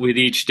 with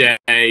each day,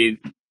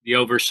 the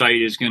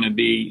oversight is going to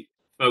be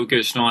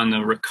focused on the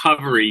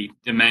recovery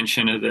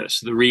dimension of this,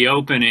 the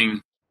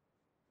reopening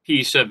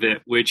piece of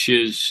it, which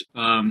is,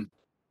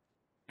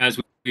 as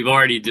we've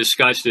already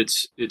discussed,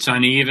 it's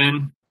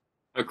uneven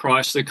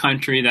across the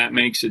country. That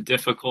makes it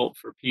difficult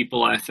for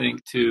people, I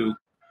think, to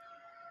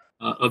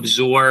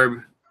absorb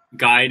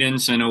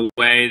guidance in a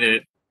way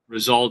that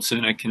results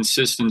in a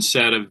consistent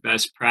set of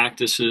best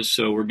practices.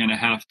 So we're going to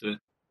have to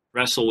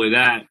wrestle with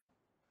that.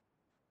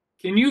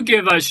 Can you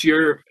give us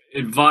your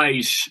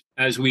advice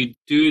as we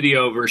do the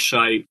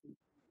oversight?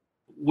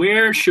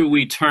 Where should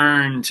we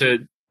turn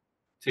to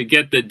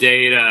get the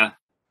data,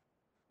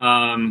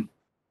 to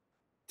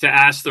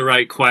ask the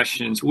right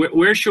questions?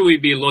 Where should we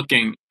be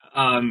looking?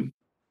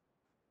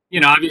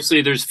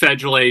 Obviously there's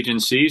federal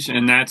agencies,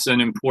 and that's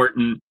an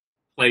important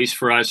place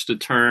for us to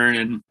turn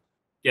and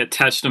get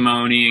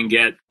testimony and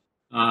get,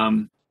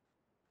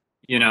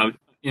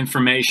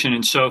 information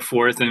and so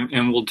forth,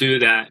 and we'll do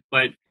that.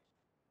 But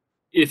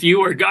if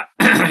you were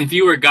if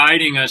you were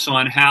guiding us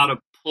on how to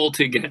pull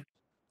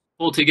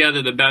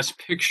together the best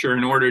picture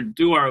in order to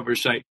do our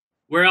oversight,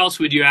 where else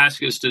would you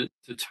ask us to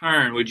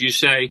turn? Would you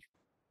say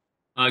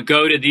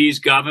go to these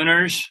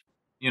governors?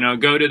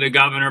 Go to the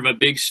governor of a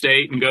big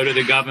state and go to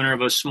the governor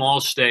of a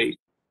small state.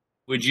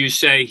 Would you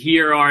say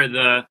here are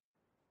the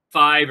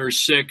 5 or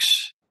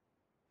 6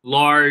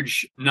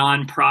 large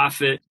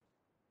nonprofit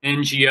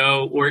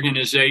NGO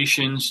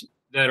organizations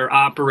that are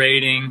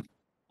operating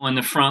on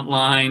the front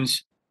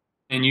lines,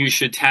 and you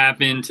should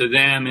tap into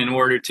them in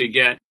order to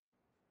get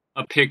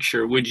a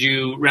picture? Would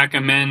you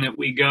recommend that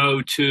we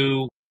go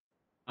to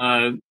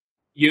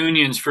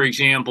unions, for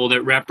example,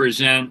 that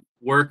represent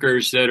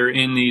workers that are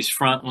in these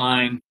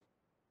frontline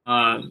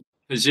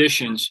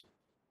positions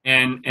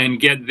and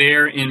get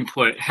their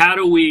input? How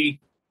do we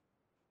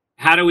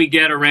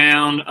get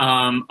around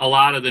a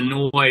lot of the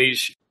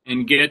noise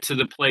and get to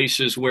the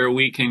places where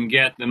we can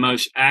get the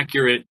most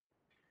accurate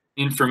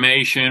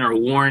information or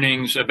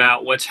warnings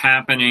about what's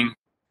happening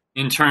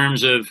in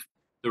terms of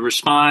the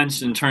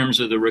response, in terms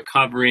of the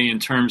recovery, in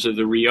terms of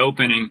the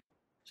reopening?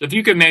 So if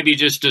you could maybe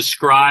just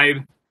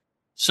describe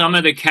some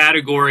of the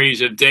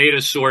categories of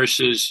data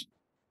sources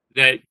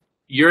that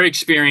your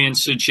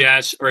experience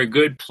suggests are a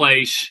good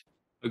place,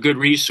 a good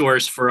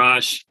resource for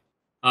us,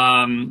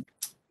 that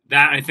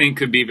I think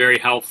could be very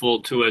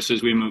helpful to us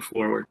as we move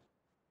forward.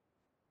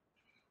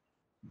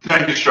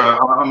 Thank you, sir.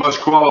 I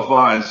must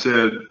qualify and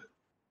said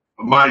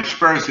my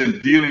experience in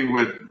dealing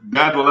with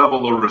that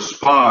level of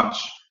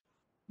response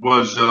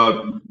was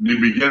the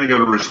beginning of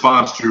the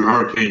response to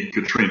Hurricane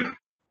Katrina.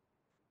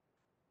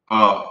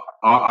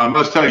 I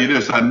must tell you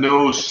this, I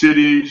know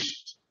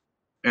cities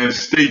and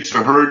states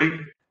are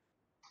hurting.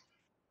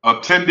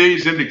 10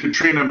 days into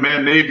Katrina,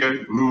 man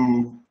Nagin,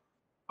 who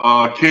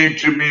came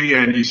to me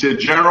and he said,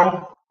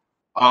 General,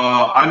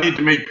 I need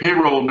to make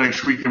payroll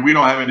next week and we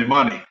don't have any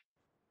money.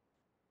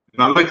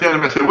 And I looked at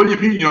him and I said, what do you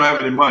mean you don't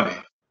have any money?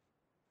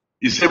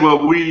 He said, well,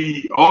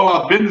 all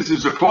our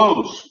businesses are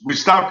closed. We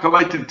stopped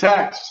collecting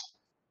tax.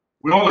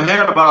 We only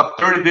had about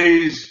 30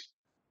 days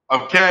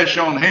of cash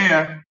on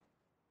hand,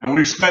 and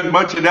we spent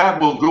much of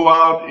that will go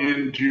out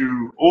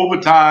into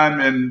overtime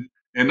and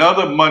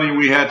other money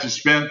we had to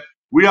spend.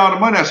 We out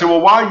of money. I said,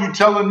 well, why are you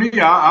telling me?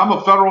 I'm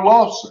a federal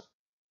officer.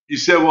 He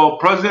said, well,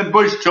 President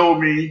Bush told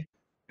me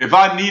if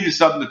I needed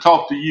something to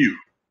talk to you.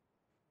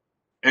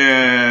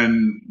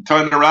 And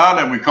turned around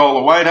and we called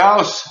the White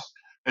House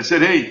and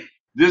said, hey,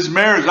 this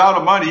mayor's out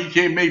of money. He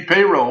can't make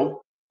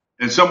payroll.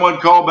 And someone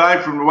called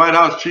back from the White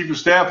House Chief of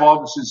Staff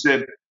office and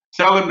said,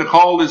 tell him to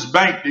call this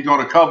bank. They're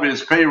going to cover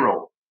his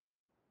payroll.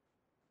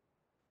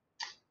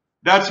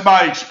 That's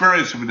my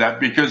experience with that,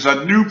 because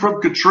I knew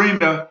from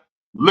Katrina,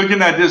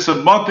 looking at this a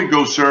month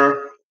ago,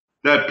 sir,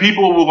 that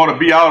people were going to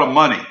be out of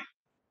money.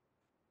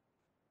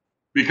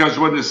 Because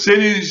when the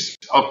cities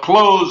are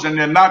closed and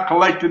they're not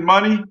collecting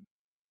money,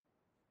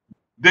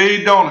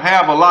 they don't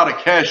have a lot of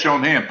cash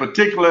on hand,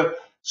 particularly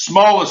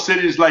smaller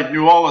cities like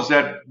New Orleans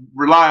that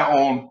rely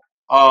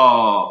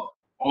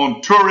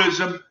on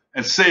tourism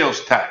and sales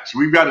tax.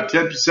 We've got a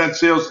 10%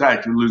 sales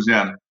tax in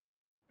Louisiana.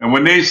 And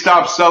when they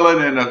stop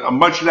selling and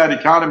much of that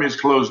economy is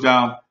closed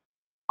down,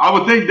 I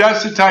would think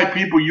that's the type of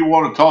people you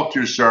want to talk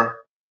to, sir,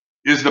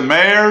 is the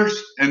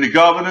mayors and the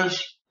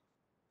governors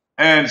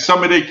and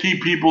some of the key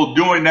people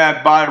doing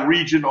that by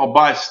region or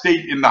by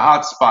state in the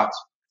hot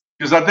spots.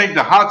 Because I think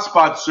the hot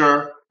spots,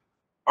 sir,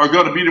 are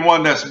going to be the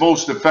one that's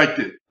most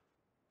affected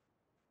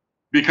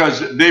because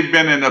they've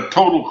been in a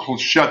total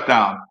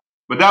shutdown.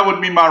 But that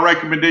would be my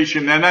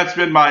recommendation, and that's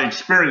been my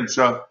experience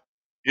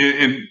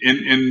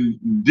in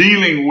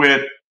dealing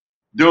with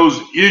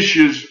those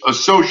issues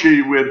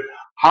associated with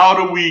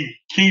how do we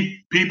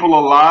keep people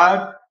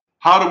alive,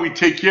 how do we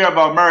take care of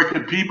our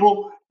American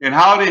people, and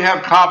how they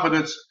have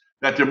confidence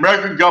that the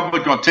American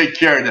government is going to take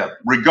care of them,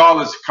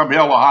 regardless come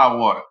hell or high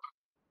water.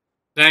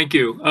 Thank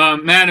you.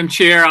 Madam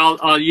Chair,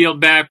 I'll yield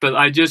back, but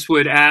I just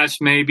would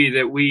ask maybe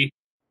that we,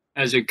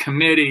 as a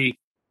committee,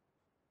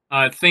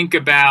 think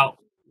about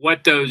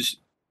what those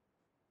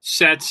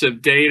sets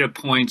of data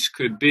points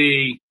could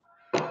be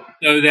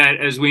so that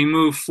as we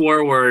move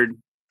forward,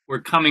 we're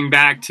coming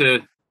back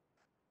to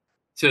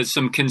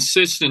some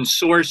consistent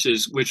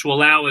sources which will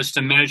allow us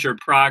to measure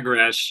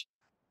progress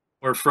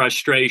or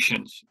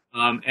frustrations.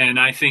 And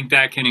I think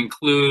that can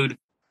include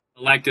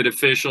elected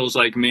officials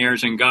like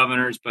mayors and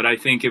governors, but I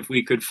think if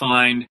we could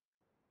find,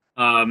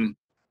 6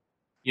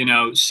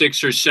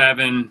 or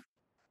 7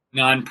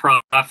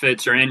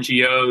 nonprofits or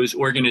NGOs,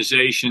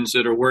 organizations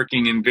that are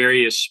working in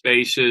various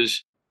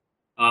spaces,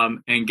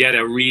 and get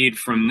a read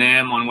from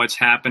them on what's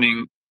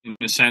happening, in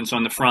a sense,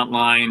 on the front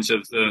lines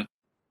of the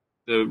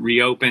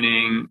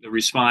reopening, the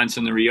response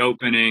and the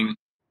reopening,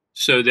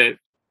 so that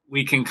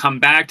we can come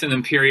back to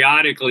them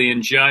periodically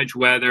and judge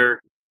whether,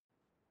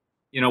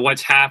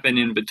 what's happened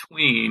in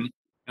between.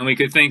 And we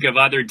could think of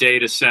other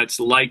data sets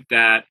like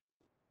that,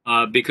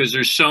 because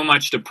there's so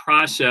much to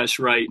process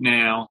right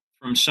now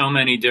from so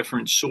many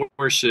different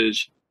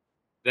sources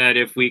that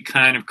if we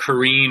kind of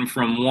careen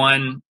from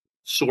one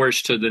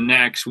source to the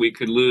next, we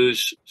could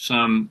lose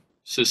some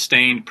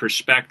sustained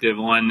perspective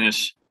on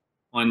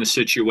the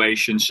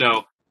situation.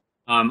 So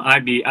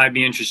I'd be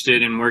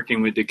interested in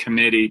working with the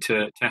committee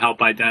to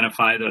help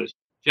identify those.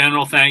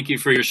 General, thank you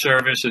for your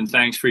service and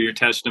thanks for your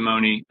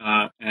testimony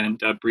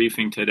and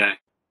briefing today.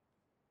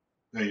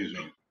 Thank you,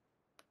 sir.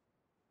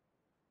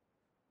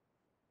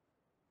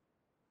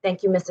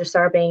 Thank you, Mr.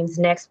 Sarbanes.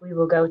 Next, we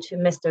will go to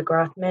Mr.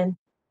 Grothman.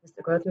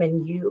 Mr.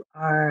 Grothman, you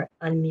are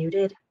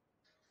unmuted.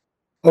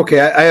 Okay,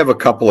 I have a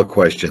couple of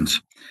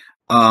questions.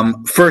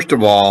 First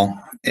of all,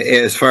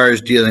 as far as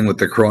dealing with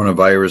the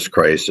coronavirus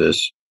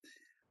crisis,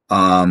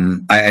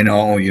 I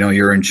know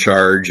you're in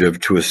charge of,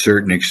 to a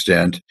certain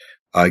extent,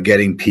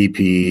 getting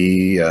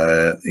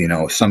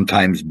PPE.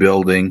 Sometimes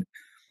building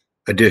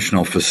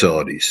additional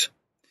facilities.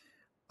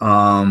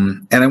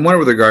 And I wonder,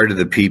 with regard to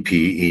the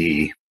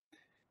PPE,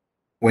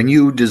 when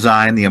you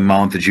design the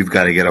amount that you've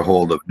got to get a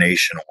hold of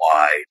nationwide,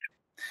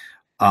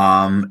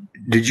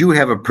 did you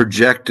have a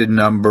projected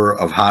number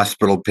of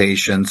hospital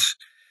patients,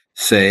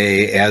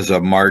 say, as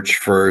of March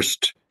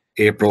 1st,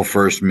 April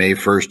 1st, May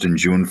 1st, and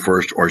June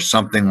 1st, or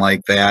something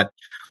like that?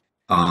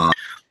 And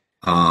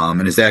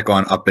has that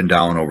gone up and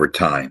down over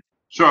time?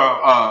 Sure.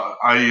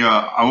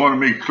 I want to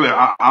make clear,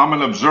 I'm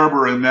an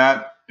observer in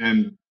that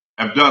and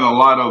have done a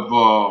lot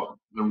of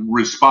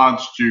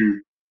response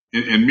to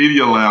in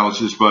media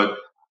analysis, but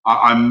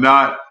I'm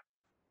not,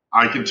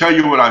 I can tell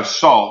you what I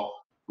saw,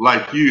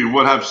 like you.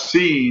 What I've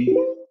seen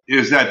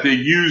is that they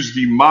use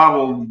the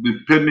model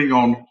depending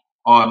on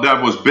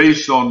that was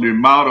based on the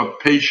amount of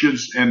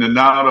patients and the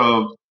amount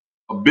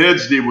of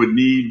beds they would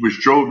need, which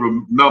drove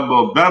the number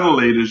of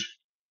ventilators,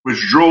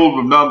 which drove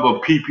the number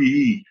of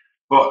PPE.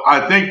 But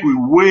I think we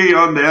way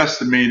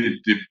underestimated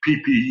the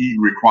PPE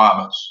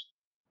requirements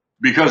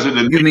because of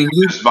the nature of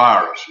this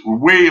virus. We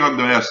way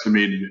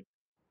underestimated it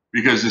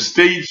because the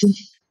states,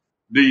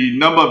 the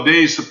number of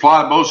days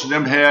supply most of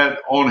them had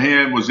on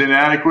hand was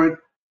inadequate,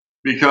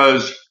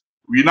 because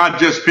you're not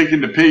just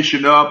picking the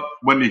patient up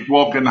when they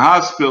walk in the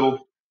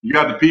hospital. You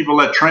got the people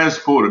that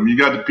transport them. You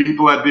got the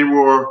people that they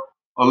were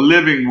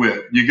living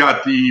with. You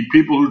got the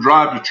people who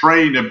drive the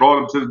train that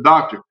brought them to the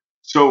doctor.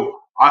 So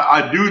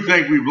I do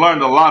think we've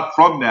learned a lot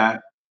from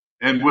that.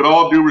 And with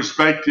all due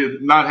respect to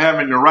not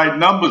having the right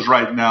numbers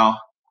right now,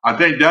 I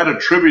think that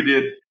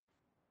attributed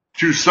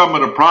to some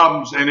of the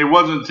problems. And it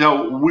wasn't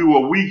until we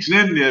were weeks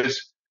in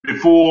this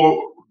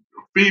before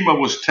FEMA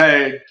was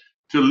tagged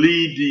to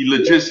lead the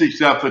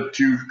logistics effort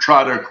to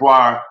try to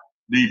acquire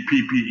the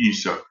PPE,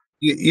 sir.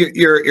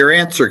 Your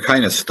answer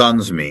kind of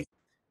stuns me.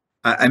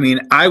 I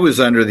mean, I was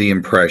under the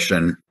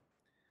impression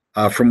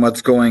from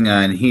what's going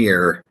on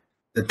here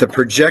that the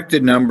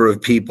projected number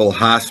of people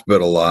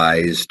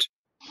hospitalized,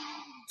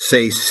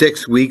 say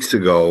 6 weeks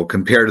ago,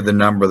 compared to the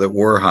number that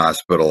were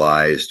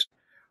hospitalized,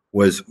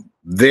 was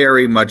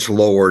very much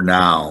lower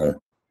now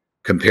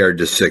compared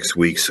to 6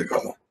 weeks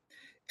ago.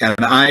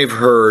 And I've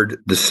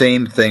heard the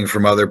same thing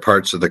from other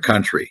parts of the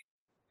country.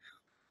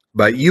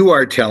 But you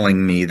are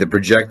telling me the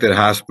projected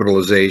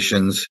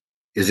hospitalizations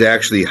is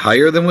actually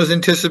higher than was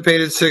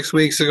anticipated 6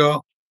 weeks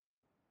ago?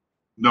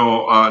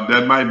 No,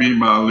 that might be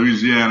my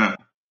Louisiana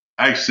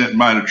accent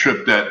might have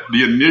tripped that.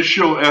 The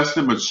initial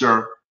estimates,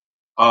 sir,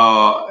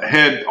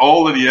 had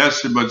all of the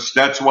estimates.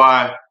 That's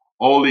why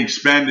all the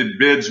expanded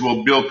beds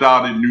were built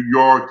out in New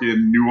York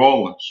and New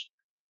Orleans.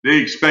 they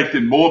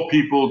expected more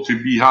people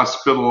to be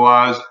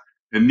hospitalized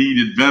and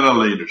needed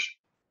ventilators.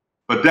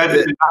 But that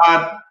did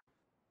not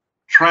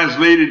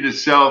translated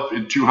itself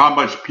into how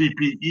much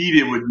PPE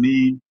they would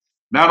need,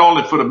 not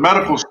only for the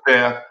medical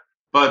staff,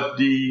 but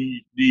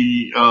the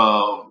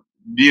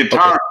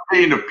entire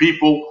chain of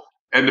people,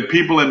 and the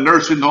people in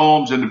nursing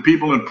homes, and the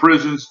people in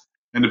prisons,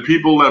 and the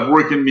people that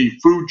work in the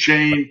food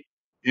chain,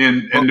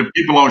 and the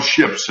people on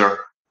ships, sir.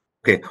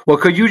 Okay. Well,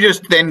 could you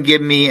just then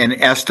give me an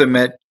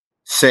estimate,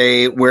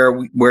 say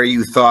where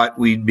you thought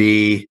we'd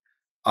be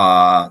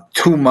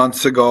 2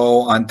 months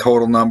ago on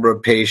total number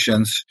of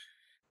patients,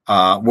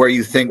 where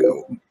you think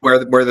where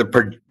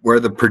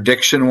the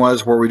prediction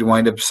was, where we'd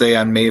wind up, say,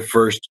 on May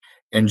 1st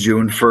and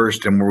June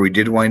 1st, and where we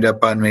did wind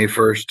up on May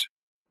 1st?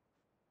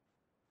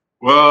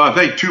 Well, I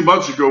think 2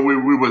 months ago we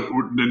were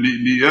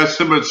the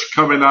estimates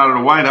coming out of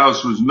the White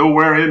House was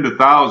nowhere in the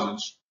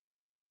thousands.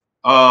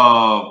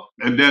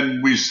 And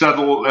then we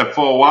settled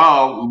for a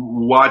while,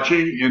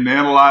 watching and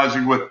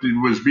analyzing what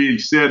was being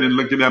said and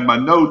looking at my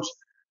notes,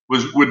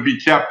 would be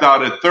capped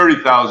out at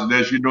 30,000.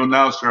 As you know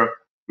now, sir,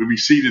 we've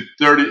exceeded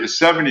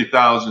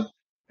 70,000.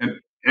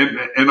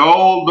 And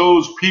all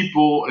those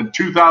people in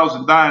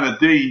 2009 a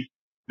day,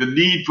 the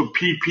need for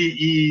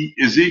PPE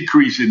is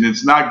increasing.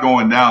 It's not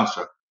going down,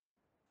 sir.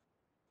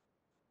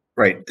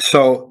 Right.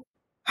 So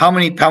how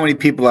many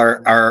people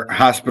are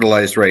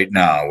hospitalized right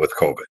now with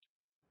COVID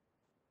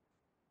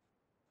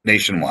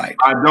nationwide?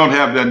 I don't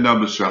have that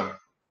number, sir.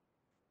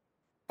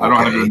 I don't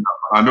have that number.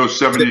 I know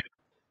 70.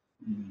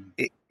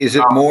 Is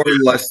it more or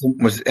less than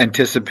was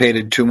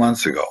anticipated 2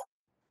 months ago?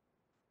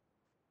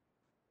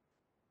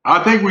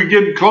 I think we're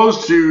getting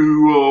close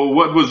to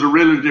what was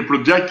originally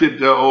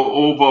projected,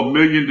 over 1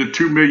 million to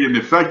 2 million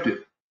affected.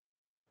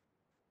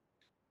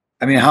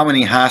 I mean, how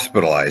many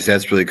hospitalized?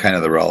 That's really kind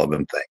of the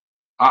relevant thing.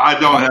 I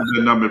don't have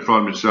that number in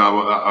front of me, so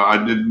I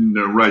didn't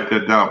write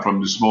that down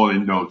from this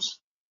morning notes.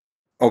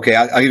 Okay,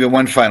 I'll give you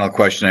one final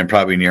question. I'm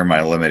probably near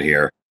my limit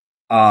here.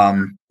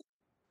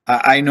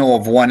 I know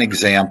of one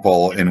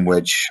example in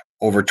which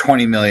over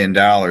 $20 million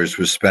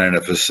was spent in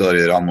a facility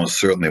that almost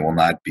certainly will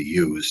not be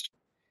used.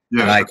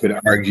 Yes. And I could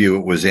argue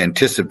it was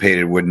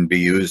anticipated wouldn't be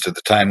used at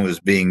the time it was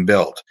being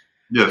built.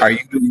 Yes. Are you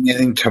doing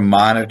anything to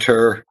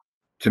monitor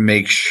to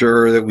make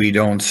sure that we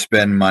don't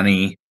spend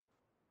money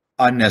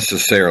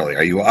unnecessarily?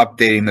 Are you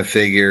updating the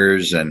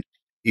figures? And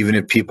even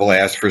if people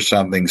ask for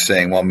something,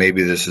 saying, well,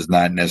 maybe this is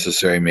not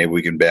necessary, maybe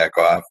we can back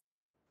off?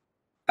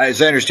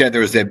 As I understand,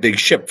 there was that big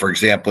ship, for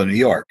example, in New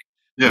York.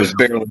 Yes. It was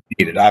barely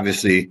needed.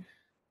 Obviously,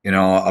 you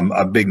know,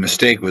 a big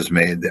mistake was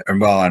made.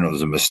 Well, I know it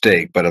was a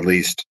mistake, but at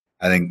least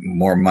I think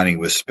more money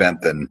was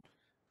spent than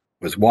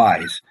was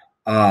wise.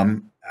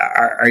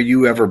 Are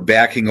you ever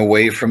backing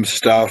away from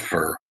stuff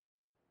or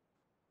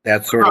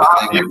that sort of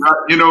thing?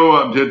 You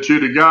know, to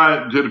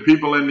the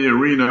people in the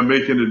arena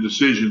making the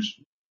decisions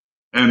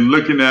and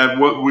looking at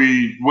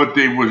what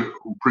they were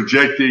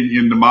projecting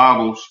in the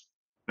models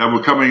that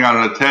were coming out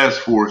of the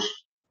task force,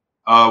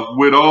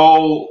 with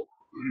all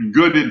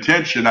good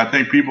intention, I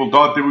think people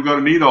thought they were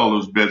going to need all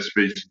those bed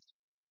spaces.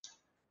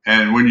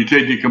 And when you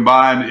take the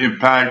combined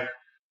impact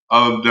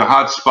of the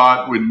hot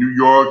spot with New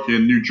York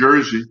and New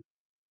Jersey,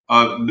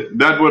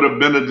 that would have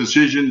been a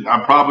decision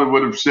I probably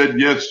would have said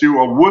yes to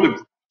or would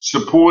have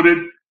supported.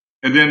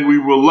 And then we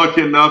were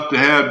lucky enough to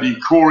have the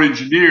Corps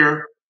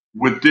engineer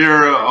with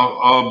their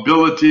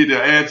ability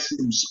to add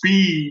some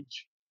speed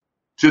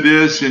to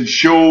this and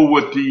show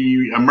what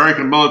the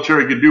American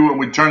military could do when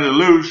we turn it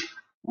loose,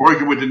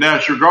 working with the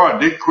National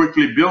Guard. They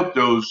quickly built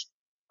those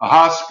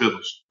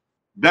hospitals.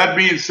 That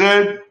being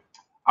said,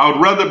 I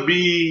would rather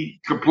be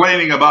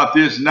complaining about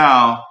this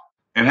now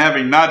and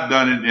having not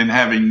done it and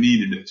having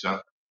needed it. So.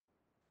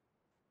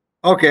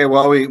 Okay,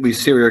 well, we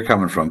see where you're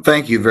coming from.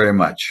 Thank you very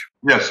much.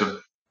 Yes, sir.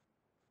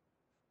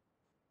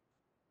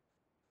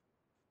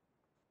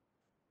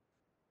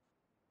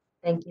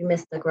 Thank you,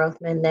 Mr.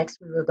 Grothman. Next,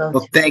 we will go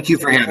to thank you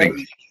for having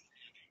me.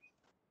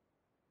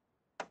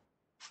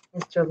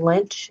 Mr.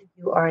 Lynch,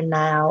 you are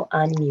now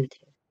unmuted.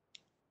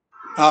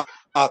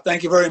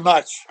 Thank you very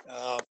much.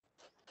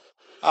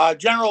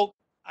 General,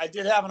 I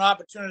did have an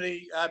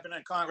opportunity, I've been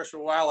in Congress for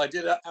a while, I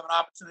did have an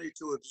opportunity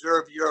to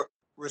observe your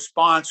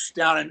response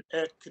down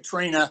at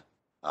Katrina,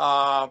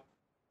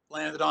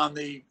 landed on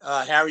the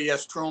Harry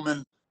S.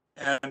 Truman,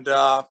 and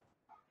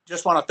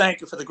just want to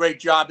thank you for the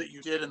great job that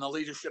you did and the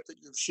leadership that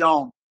you've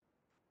shown.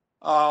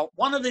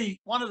 One of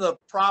the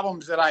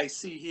problems that I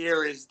see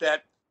here is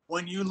that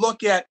when you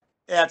look at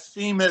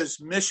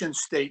FEMA's mission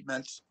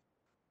statements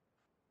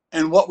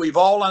and what we've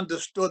all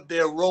understood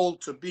their role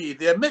to be,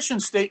 their mission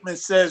statement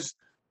says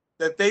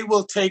that they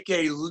will take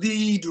a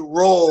lead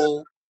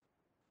role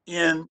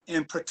in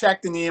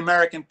protecting the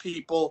American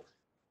people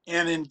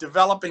and in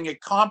developing a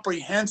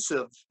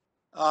comprehensive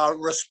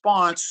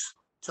response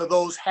to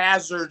those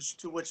hazards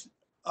to which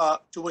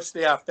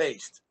they are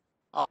faced.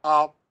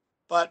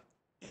 But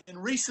in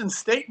recent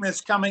statements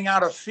coming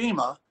out of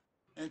FEMA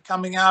and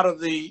coming out of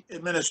the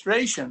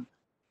administration,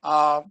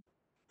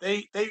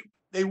 they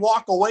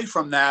walk away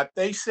from that.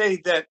 They say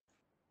that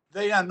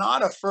they are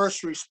not a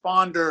first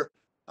responder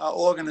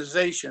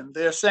organization.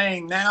 They're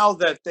saying now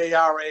that they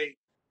are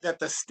that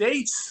the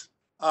states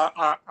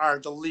are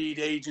the lead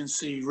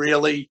agency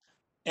really,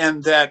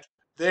 and that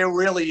they're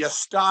really a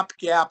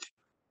stopgap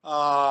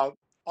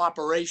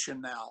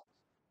operation now,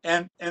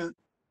 and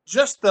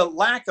just the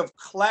lack of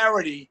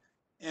clarity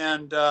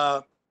and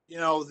you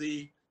know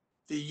the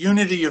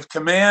unity of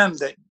command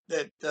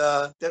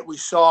that we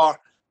saw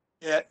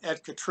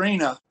at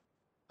Katrina,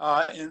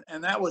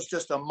 and that was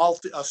just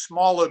a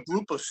smaller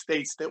group of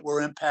states that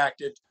were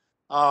impacted.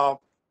 How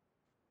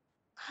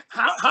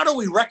do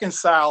we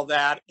reconcile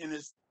that? And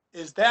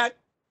is that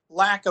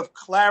lack of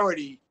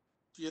clarity?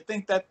 Do you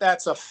think that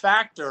that's a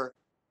factor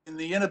in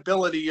the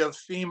inability of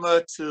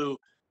FEMA to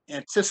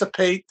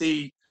anticipate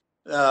the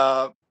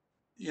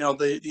you know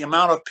the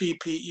amount of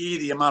PPE,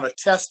 the amount of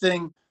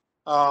testing?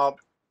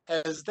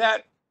 Has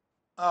that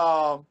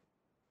I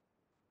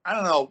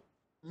don't know,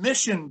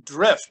 mission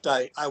drift,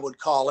 I would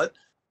call it.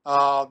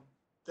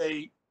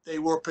 They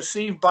were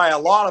perceived by a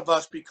lot of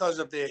us because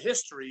of their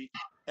history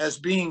as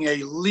being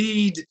a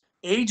lead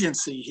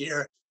agency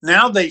here.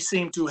 Now they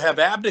seem to have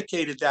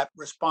abdicated that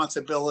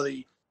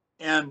responsibility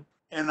and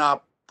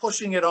are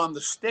pushing it on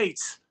the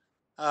states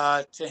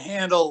to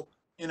handle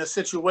in a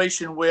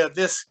situation where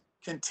this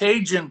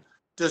contagion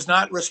does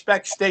not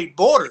respect state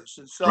borders.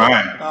 And so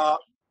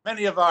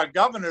many of our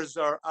governors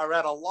are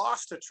at a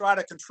loss to try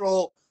to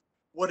control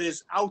what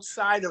is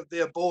outside of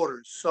their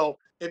borders. So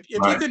if you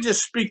could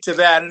just speak to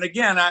that. And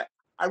again,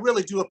 I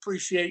really do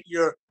appreciate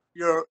your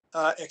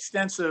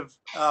extensive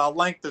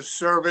length of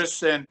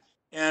service and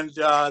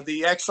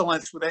the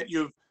excellence that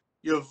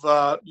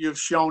you've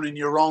shown in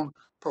your own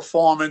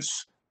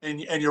performance and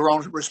your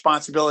own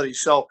responsibility.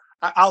 So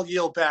I'll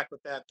yield back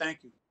with that.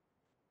 Thank you.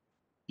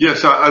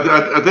 Yes,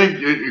 I think,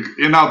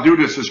 and I'll do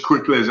this as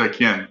quickly as I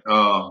can.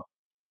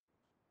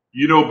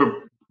 You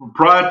know,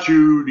 prior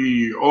to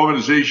the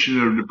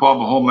organization of the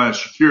Department of Homeland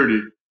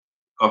Security,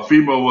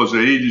 FEMA was an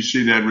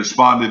agency that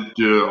responded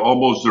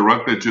almost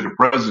directly to the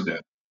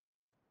president.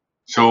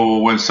 So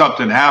when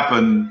something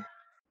happened,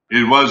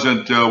 it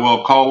wasn't,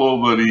 well, call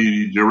over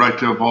the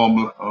director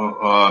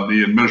of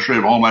the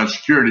Administrative Homeland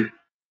Security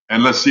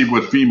and let's see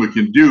what FEMA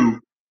can do.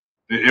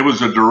 It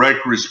was a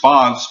direct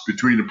response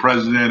between the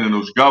president and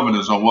those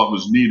governors on what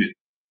was needed.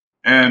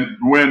 And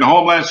when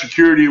Homeland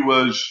Security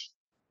was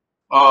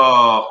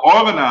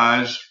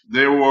organized,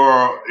 they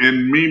were,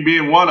 and me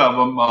being one of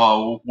them,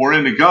 were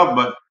in the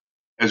government,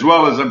 as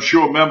well as I'm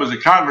sure members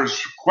of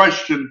Congress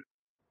questioned,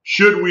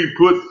 should we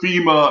put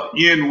FEMA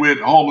in with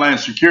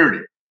Homeland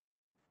Security?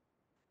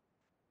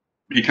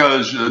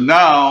 Because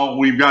now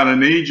we've got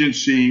an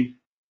agency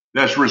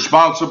that's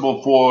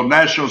responsible for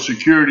national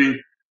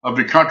security of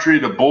the country,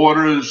 the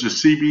borders, the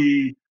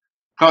CB,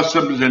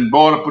 Customs and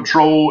Border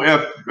Patrol,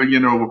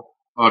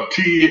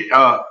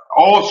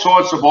 all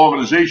sorts of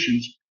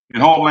organizations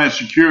in Homeland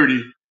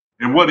Security,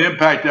 and what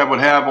impact that would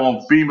have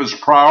on FEMA's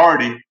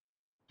priority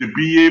to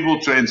be able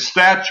to, in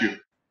statute,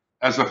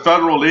 as a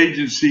federal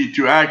agency,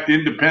 to act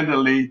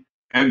independently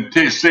and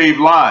to save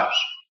lives.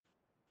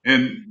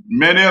 And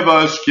many of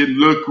us can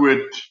look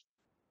with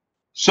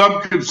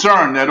some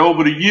concern that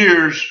over the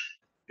years,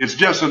 it's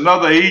just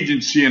another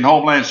agency in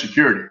Homeland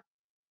Security.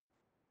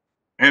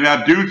 And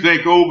I do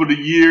think over the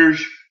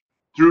years,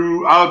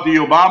 throughout the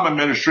Obama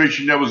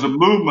administration, there was a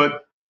movement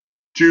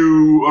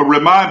to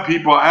remind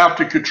people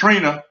after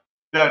Katrina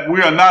that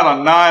we are not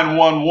a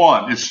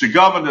 911. It's the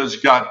governors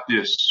got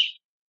this.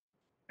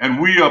 And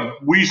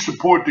we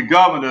support the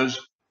governors,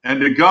 and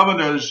the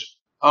governors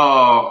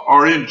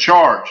are in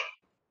charge.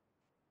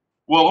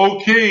 Well,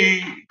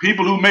 okay,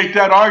 people who make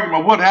that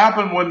argument, what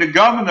happened when the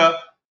governor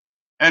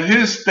and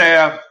his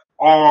staff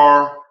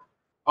are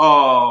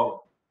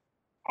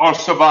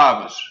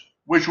survivors,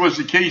 which was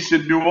the case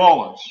in New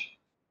Orleans?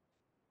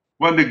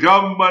 When the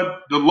government,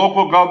 the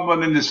local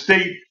government in the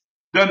state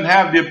doesn't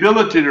have the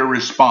ability to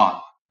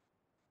respond.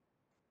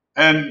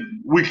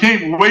 And we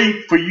can't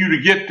wait for you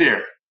to get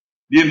there.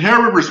 The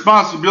inherent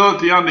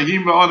responsibility under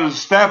the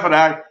Stafford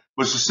Act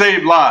was to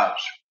save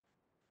lives.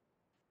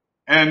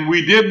 And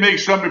we did make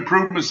some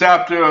improvements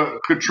after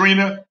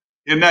Katrina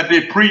in that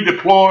they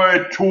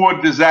pre-deployed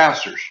toward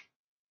disasters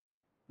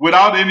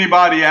without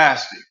anybody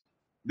asking.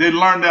 They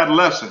learned that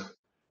lesson.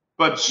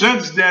 But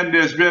since then,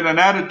 there's been an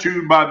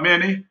attitude by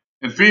many,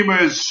 and FEMA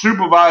has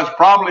supervised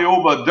probably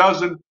over a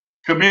dozen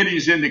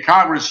committees in the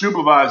Congress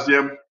supervised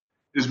them.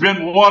 There's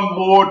been one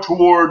more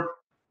toward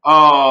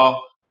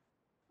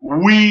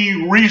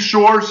we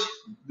resource,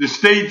 the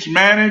states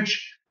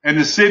manage, and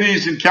the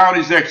cities and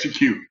counties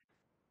execute.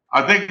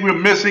 I think we're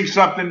missing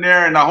something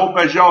there, and I hope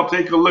as y'all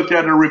take a look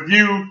at a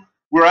review,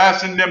 we're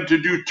asking them to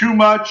do too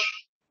much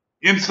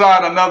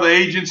inside another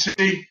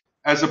agency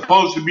as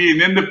opposed to being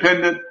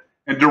independent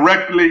and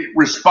directly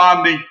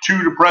responding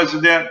to the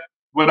president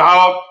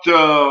without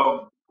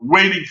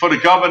waiting for the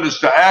governors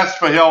to ask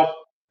for help,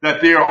 that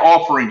they are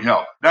offering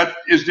help. That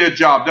is their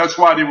job. That's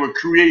why they were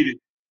created.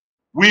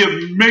 We have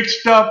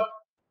mixed up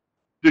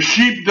the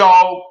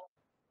sheepdog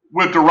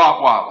with the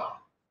Rottweiler.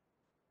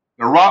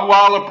 The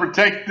Rottweiler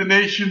protects the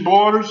nation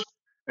borders.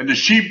 and the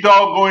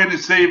sheepdog go in and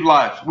save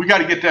lives. We got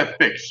to get that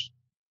fixed,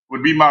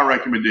 would be my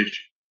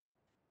recommendation.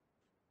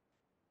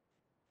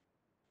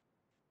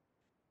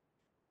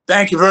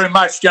 Thank you very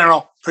much,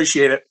 General.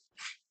 Appreciate it.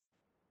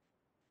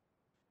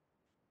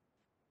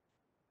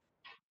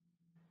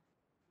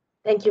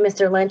 Thank you,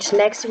 Mr. Lynch.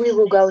 Next, we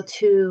will go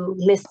to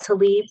Ms.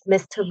 Tlaib.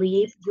 Ms.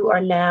 Tlaib, you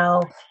are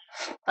now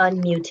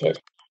unmuted.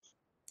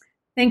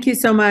 Thank you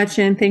so much,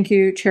 and thank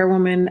you,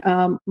 Chairwoman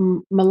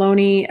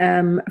Maloney,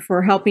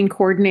 for helping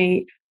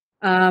coordinate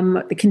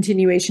the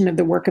continuation of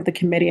the work of the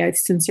committee. I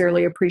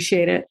sincerely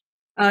appreciate it.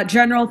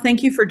 General,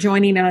 thank you for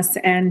joining us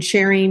and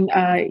sharing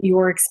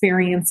your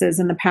experiences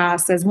in the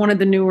past. As one of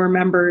the newer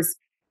members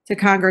to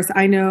Congress,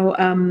 I know,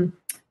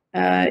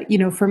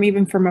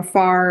 from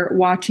afar,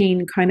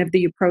 watching kind of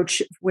the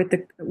approach with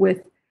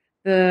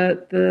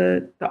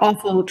the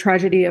awful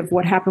tragedy of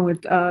what happened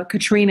with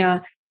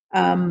Katrina.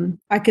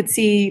 I could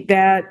see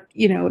that,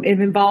 it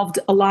involved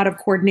a lot of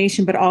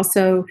coordination, but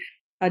also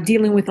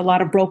dealing with a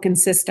lot of broken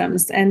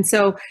systems. And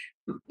so,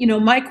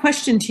 my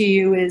question to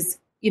you is,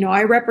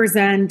 I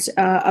represent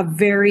a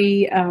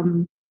very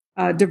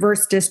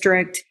diverse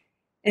district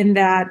in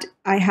that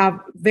I have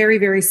very,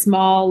 very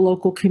small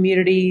local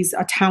communities,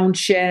 a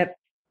township.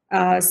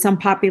 Some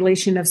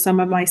population of some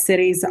of my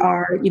cities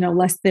are,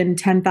 less than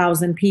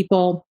 10,000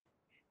 people.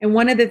 And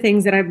one of the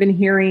things that I've been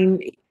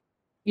hearing,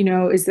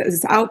 is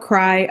this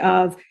outcry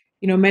of,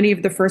 many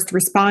of the first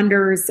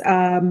responders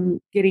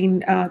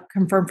getting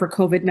confirmed for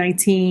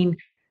COVID-19.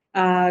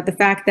 The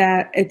fact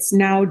that it's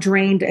now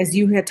drained, as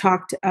you had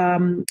talked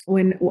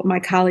when my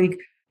colleague,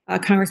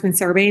 Congressman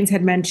Sarbanes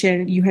had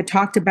mentioned, you had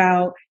talked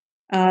about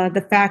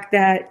the fact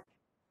that,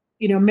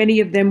 many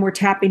of them were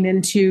tapping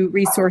into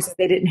resources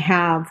they didn't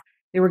have.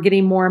 They were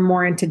getting more and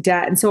more into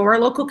debt. And so our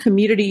local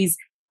communities,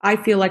 I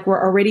feel like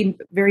we're already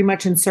very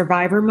much in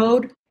survivor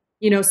mode,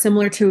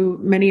 similar to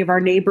many of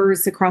our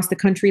neighbors across the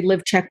country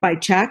live check by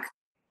check.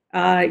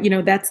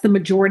 That's the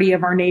majority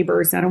of our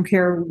neighbors. I don't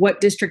care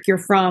what district you're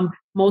from.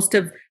 Most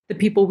of the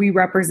people we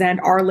represent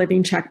are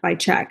living check by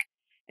check.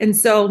 And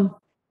so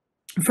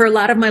for a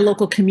lot of my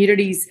local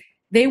communities,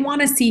 they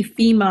want to see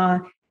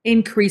FEMA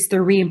increase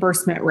their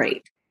reimbursement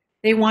rate.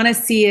 They want to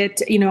see it,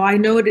 I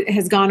know it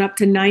has gone up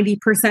to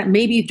 90%,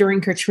 maybe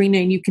during Katrina,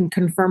 and you can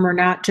confirm or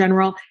not,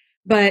 General,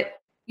 but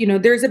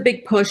there's a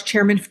big push.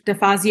 Chairman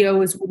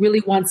DeFazio really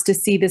wants to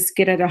see this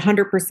get at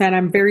 100%.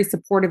 I'm very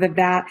supportive of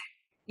that.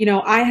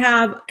 I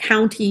have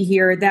county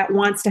here that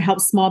wants to help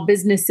small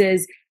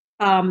businesses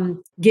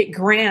get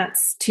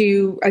grants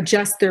to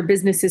adjust their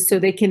businesses so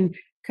they can,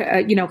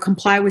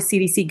 comply with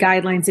CDC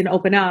guidelines and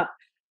open up.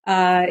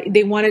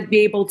 They want to be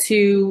able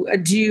to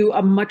do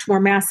a much more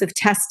massive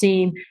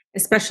testing,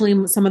 especially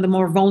in some of the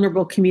more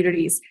vulnerable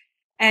communities.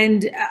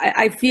 And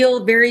I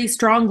feel very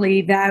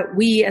strongly that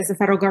we as the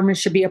federal government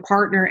should be a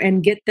partner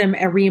and get them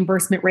a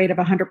reimbursement rate of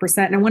 100%.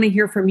 And I want to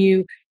hear from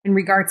you in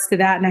regards to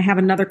that. And I have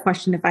another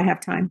question if I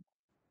have time.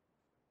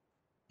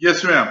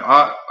 Yes, ma'am.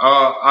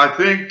 I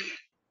think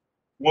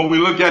when we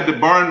look at the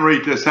burn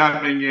rate that's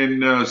happening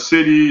in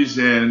cities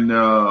and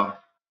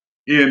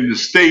in the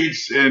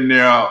states, and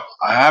they're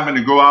having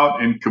to go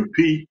out and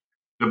compete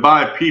to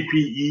buy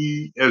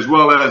PPE as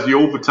well as the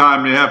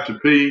overtime they have to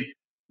pay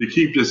to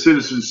keep the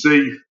citizens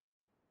safe.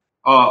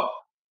 I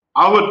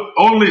would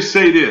only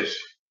say this,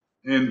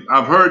 and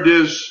I've heard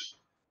this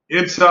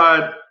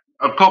inside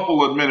a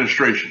couple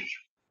administrations.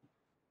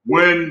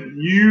 When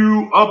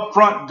you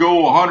upfront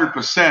go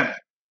 100%,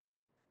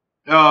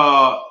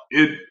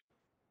 it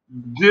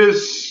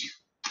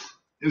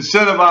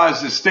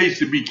disincentivizes the states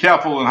to be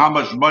careful in how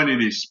much money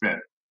they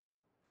spend.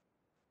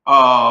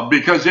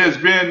 Because there's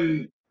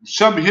been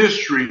some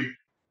history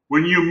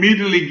when you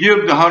immediately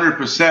give the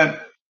 100%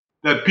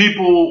 that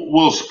people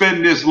will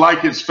spend this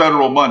like it's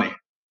federal money.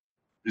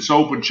 It's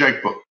open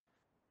checkbook.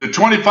 The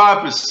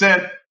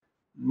 25%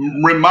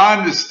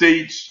 remind the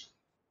states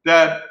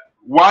that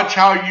watch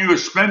how you are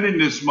spending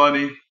this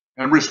money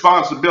and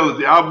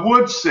responsibility. I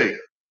would say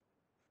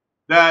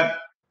that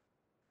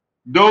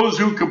those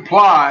who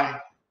comply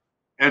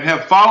and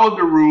have followed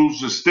the rules,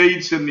 the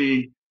states and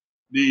the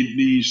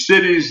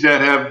cities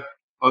that have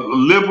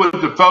lived with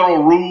the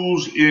federal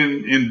rules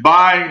in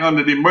buying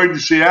under the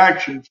emergency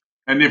actions,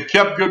 and they've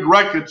kept good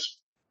records,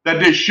 that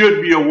they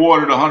should be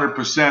awarded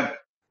 100%.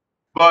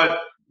 But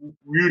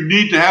you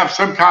need to have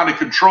some kind of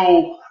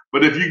control.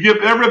 But if you give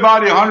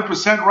everybody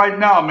 100% right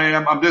now,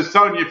 ma'am, I'm just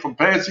telling you from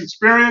past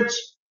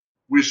experience,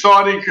 we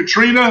saw it in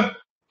Katrina.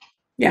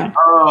 Yeah.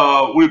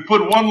 We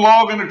put one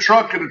log in the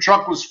truck and the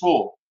truck was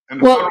full. And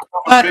the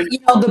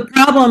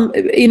problem,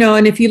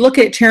 and if you look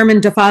at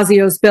Chairman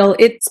DeFazio's bill,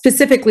 it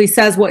specifically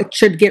says what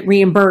should get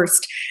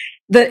reimbursed.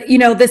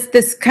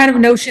 This kind of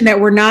notion that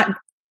we're not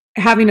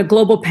having a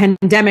global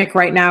pandemic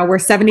right now, where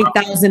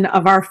 70,000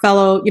 of our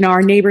fellow,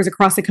 our neighbors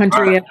across the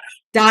country have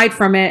died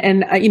from it,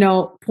 and I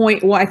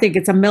think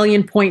it's 1.2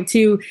 million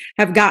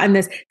have gotten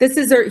this. This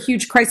is a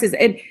huge crisis,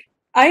 and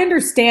I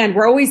understand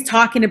we're always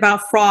talking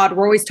about fraud,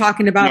 we're always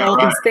talking about all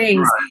these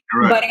things,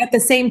 but at the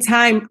same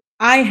time,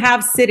 I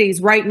have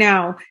cities right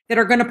now that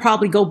are going to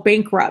probably go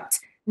bankrupt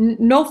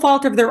no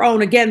fault of their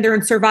own. Again, they're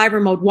in survivor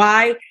mode.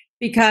 Why?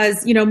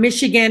 Because,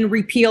 Michigan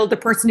repealed the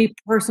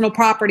personal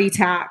property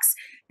tax.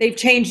 They've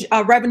changed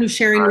revenue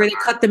sharing where they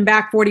cut them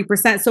back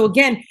 40%. So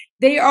again,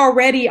 they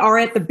already are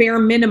at the bare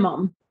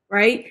minimum,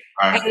 right?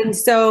 And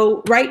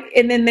so,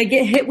 and then they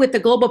get hit with the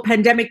global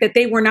pandemic that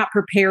they were not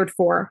prepared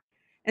for.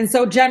 And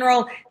so,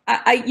 General,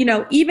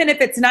 even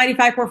if it's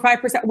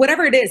 95.5%,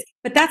 whatever it is,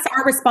 but that's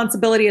our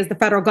responsibility as the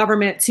federal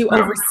government to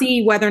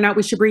oversee whether or not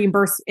we should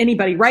reimburse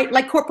anybody, right?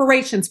 Like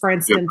corporations, for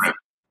instance.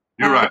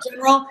 You're right.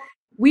 General,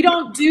 we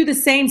don't do the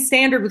same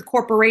standard with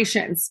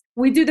corporations.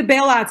 We do the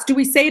bailouts. Do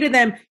we say to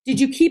them, did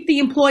you keep the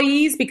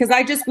employees? Because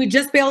we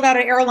just bailed out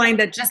an airline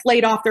that just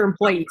laid off their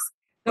employees.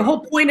 The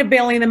whole point of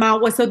bailing them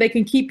out was so they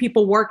can keep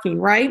people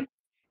working, right?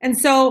 And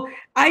so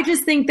I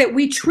just think that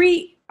we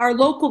treat our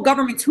local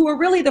governments, who are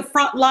really the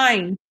front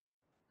line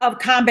of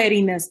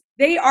combating this,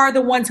 they are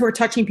the ones who are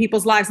touching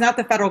people's lives, not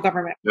the federal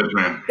government. Yes,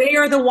 ma'am. They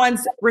are the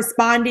ones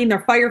responding.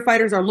 They're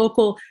firefighters, our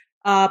local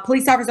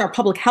police officers, our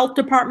public health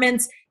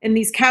departments in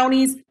these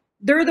counties.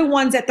 They're the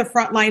ones at the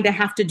front line to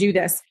have to do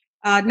this,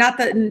 not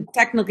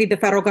technically the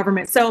federal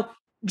government. So,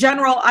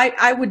 General,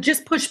 I would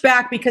just push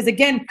back because,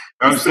 again,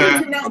 we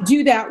seem to not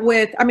do that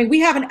we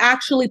haven't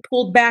actually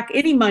pulled back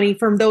any money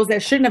from those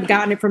that shouldn't have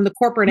gotten it from the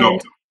corporate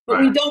end. But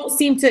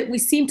we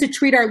seem to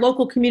treat our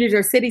local communities,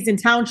 our cities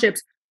and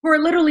townships who are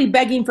literally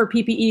begging for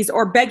PPEs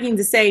or begging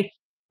to say,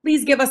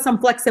 please give us some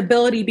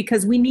flexibility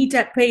because we need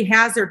to pay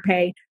hazard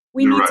pay.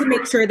 We need to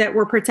make sure that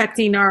we're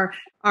protecting our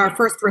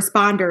first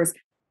responders.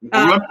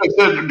 Let me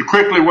say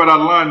quickly what I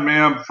learned,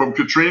 ma'am, from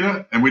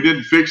Katrina, and we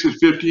didn't fix it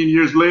 15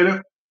 years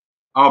later.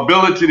 Our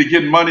ability to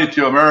get money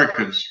to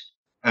Americans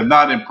had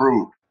not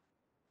improved.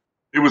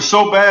 It was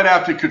so bad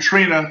after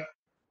Katrina,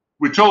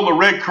 we told the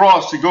Red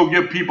Cross to go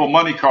give people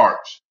money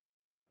cards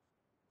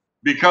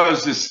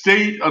because the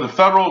state or the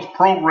federal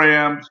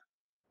programs,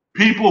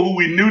 people who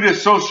we knew their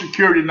social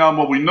security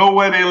number, we know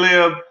where they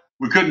live,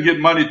 we couldn't get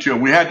money to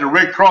them. We had the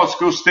Red Cross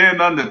go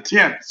stand under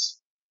tents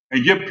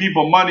and give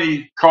people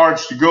money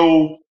cards to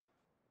go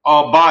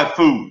buy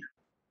food.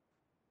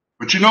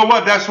 But you know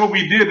what? That's what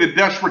we did at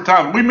desperate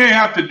times. We may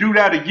have to do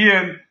that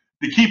again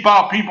to keep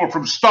our people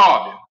from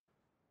starving.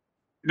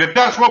 And if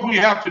that's what we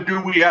have to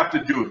do, we have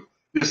to do it.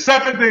 The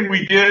second thing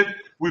we did,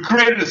 we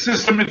created a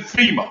system in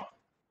FEMA.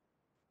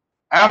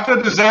 After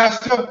a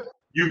disaster,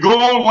 you go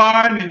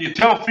online and you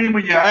tell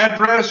FEMA your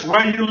address,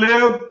 where you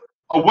live,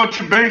 or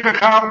what's your bank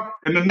account,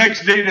 and the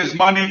next day there's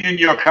money in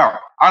your account.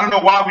 I don't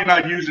know why we're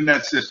not using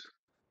that system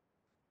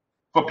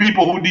for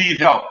people who need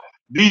help.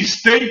 These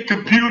state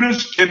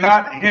computers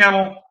cannot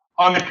handle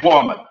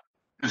unemployment.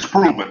 It's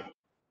proven.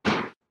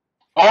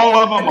 All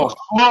of them are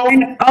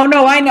slow. Oh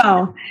no, I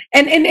know.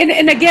 And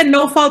again,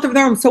 no fault of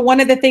their own. So one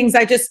of the things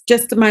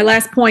just my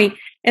last point,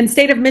 in the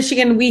state of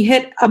Michigan, we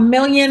hit 1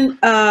 million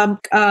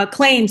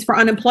claims for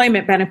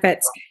unemployment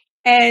benefits.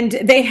 And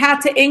they had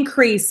to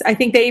increase. I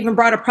think they even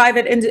brought a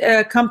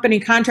private company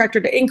contractor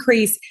to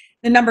increase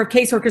the number of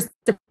caseworkers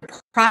to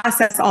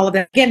process all of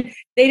that. Again,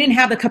 they didn't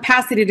have the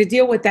capacity to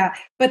deal with that,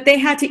 but they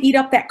had to eat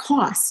up that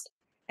cost.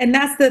 And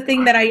that's the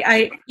thing that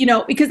I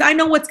because I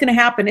know what's going to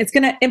happen. It's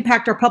going to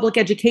impact our public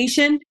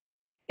education.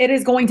 It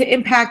is going to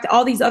impact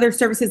all these other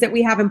services that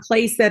we have in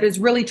place that is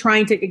really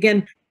trying to,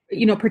 again,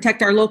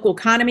 protect our local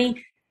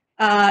economy.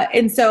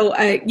 And so,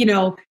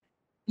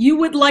 you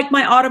would like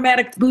my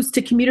automatic boost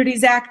to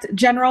Communities Act,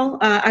 General.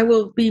 I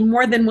will be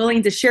more than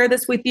willing to share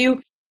this with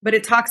you, but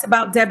it talks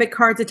about debit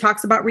cards. It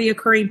talks about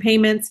reoccurring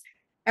payments.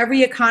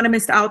 Every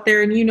economist out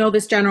there, and you know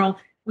this, General,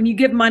 when you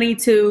give money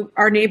to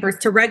our neighbors,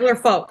 to regular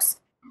folks,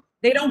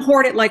 they don't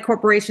hoard it like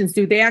corporations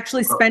do. They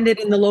actually spend it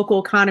in the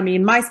local economy.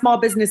 And my small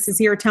businesses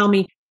here tell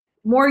me,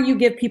 more you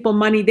give people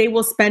money, they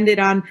will spend it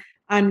on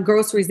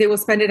groceries. They will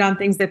spend it on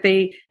things that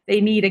they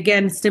need,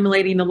 again,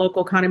 stimulating the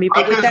local economy.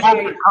 But I just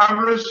hope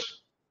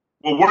Congress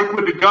will work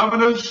with the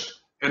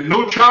governors, and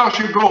no child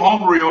should go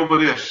hungry over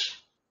this.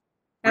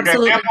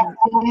 Absolutely. We got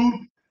ample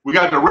food. We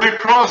got the Red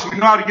Cross. We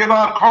know how to get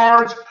our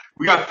cards.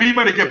 We got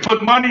FEMA that can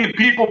put money in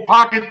people's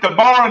pockets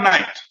tomorrow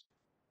night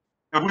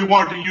if we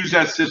wanted to use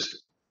that system.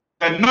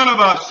 That none of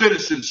our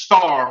citizens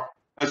starve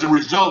as a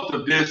result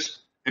of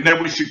this, and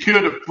that we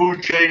secure the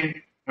food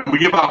chain and we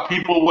give our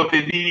people what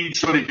they need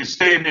so they can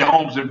stay in their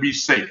homes and be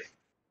safe.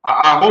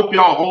 I hope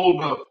y'all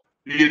hold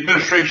the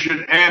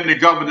administration and the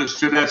governors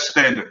to that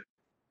standard.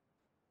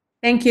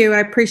 Thank you. I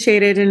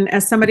appreciate it. And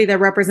as somebody that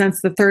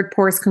represents the 3rd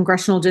poorest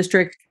congressional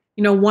district,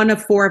 1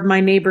 of 4 of my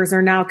neighbors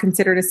are now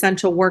considered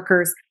essential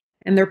workers,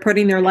 and they're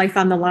putting their life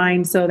on the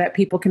line so that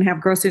people can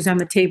have groceries on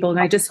the table. And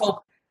I just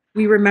hope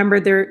we remember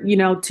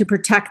to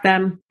protect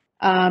them,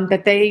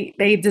 that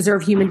they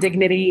deserve human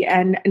dignity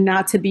and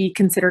not to be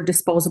considered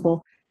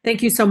disposable.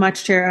 Thank you so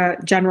much,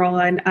 General,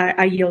 and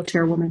I yield,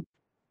 Chairwoman.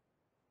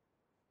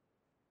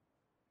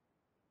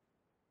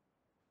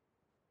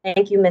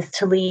 Thank you, Ms.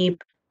 Tlaib.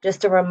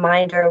 Just a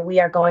reminder, we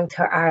are going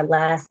to our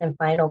last and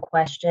final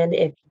question.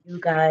 If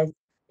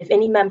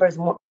any members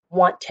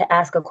want to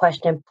ask a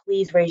question,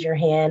 please raise your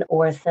hand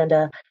or send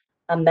a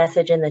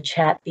message in the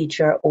chat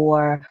feature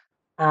or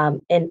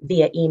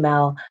via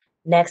email.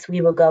 Next,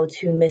 we will go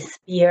to Ms.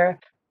 Spear.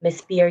 Ms.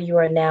 Spear, you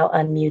are now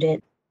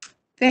unmuted.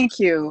 Thank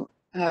you,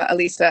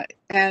 Elisa.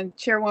 And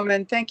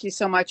Chairwoman, thank you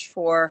so much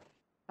for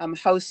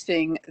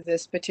hosting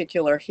this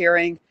particular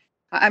hearing.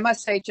 I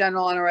must say,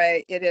 General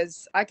Honoré,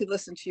 I could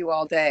listen to you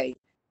all day.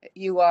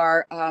 You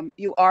are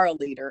a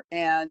leader,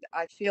 and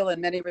I feel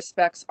in many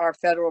respects our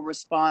federal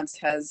response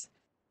has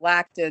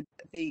lacked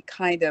the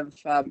kind of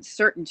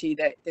certainty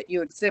that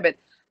you exhibit.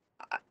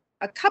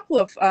 A couple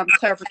of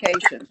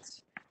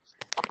clarifications.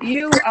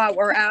 You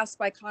were asked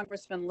by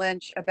Congressman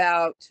Lynch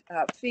about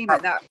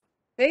FEMA. Now,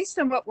 based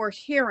on what we're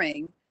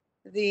hearing,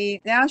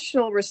 the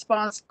National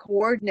Response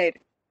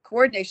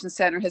Coordination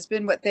Center has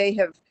been what they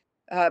have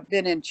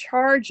been in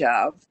charge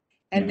of,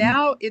 and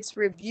now it's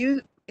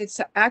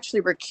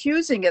actually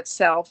recusing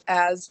itself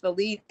as the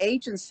lead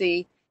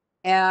agency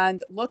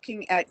and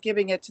looking at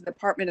giving it to the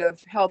Department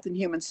of Health and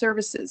Human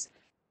Services.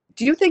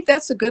 Do you think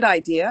that's a good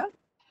idea?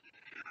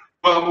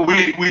 Well,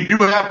 we do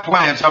have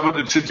plans. I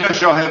would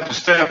suggest y'all have to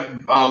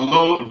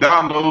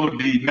download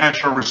the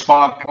National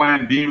Response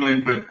Plan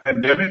dealing with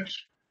pandemics,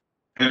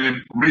 and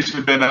it's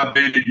recently been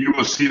updated. You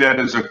will see that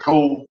as a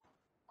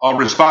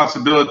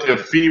responsibility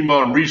of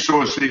FEMA,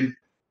 resourcing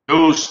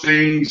those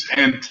things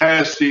and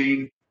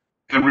testing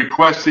and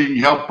requesting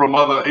help from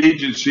other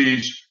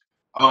agencies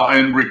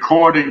and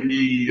recording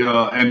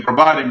and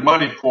providing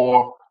money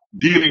for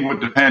dealing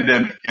with the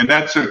pandemic. And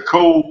that's a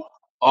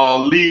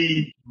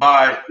lead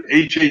by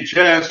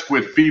HHS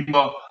with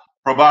FEMA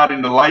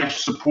providing the life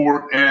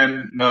support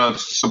and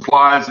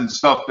supplies and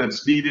stuff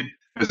that's needed,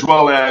 as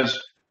well as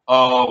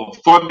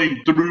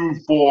funding through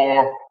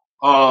for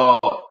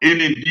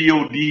any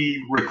DOD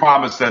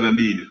requirements that are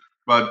needed.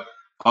 But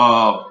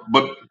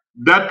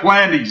that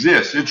plan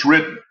exists. It's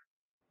written.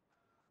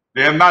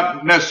 They have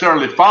not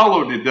necessarily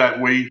followed it that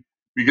way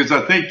because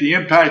I think the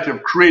impact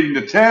of creating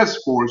the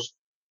task force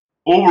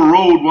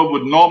overrode what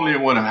would normally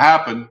would have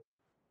happened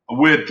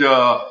with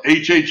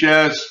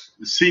HHS,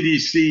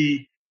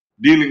 CDC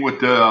dealing with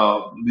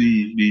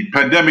the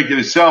pandemic in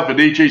itself, and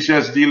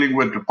HHS dealing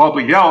with the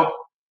public health,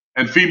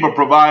 and FEMA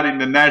providing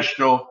the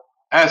national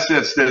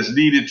assets that's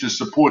needed to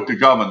support the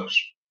governors.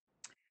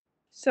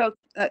 So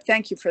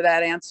thank you for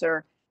that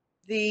answer.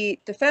 The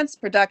Defense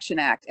Production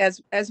Act,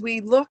 as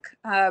we look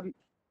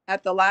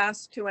at the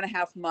last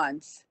 2.5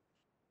 months,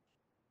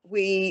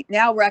 we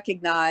now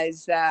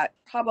recognize that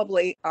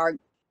probably our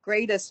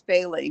greatest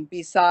failing,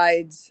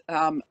 besides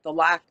the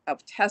lack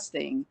of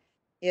testing,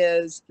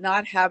 is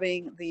not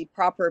having the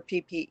proper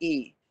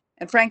PPE.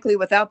 And frankly,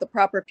 without the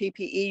proper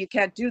PPE, you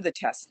can't do the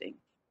testing.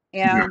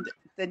 And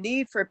the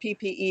need for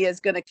PPE is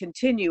going to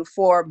continue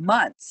for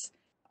months,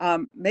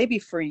 maybe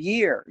for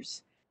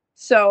years.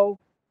 So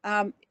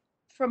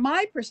from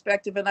my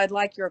perspective, and I'd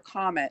like your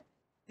comment,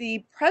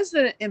 the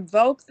president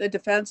invoked the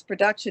Defense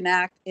Production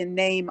Act in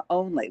name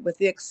only, with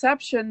the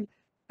exception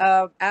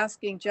of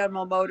asking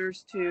General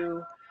Motors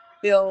to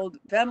build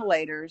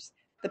ventilators.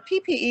 The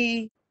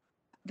PPE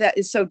that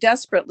is so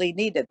desperately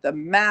needed, the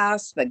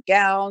masks, the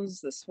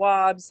gowns, the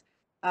swabs,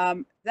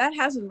 that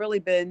hasn't really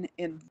been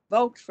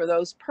invoked for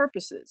those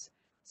purposes.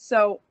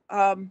 So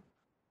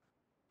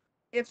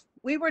if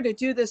we were to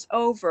do this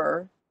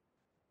over,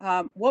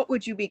 what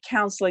would you be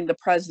counseling the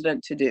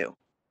president to do?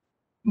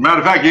 Matter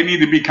of fact, it need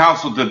to be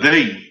counseled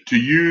today to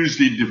use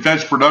the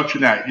Defense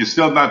Production Act. It's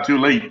still not too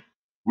late.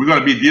 We're going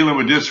to be dealing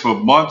with this for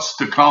months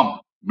to come,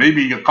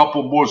 maybe a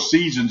couple more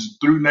seasons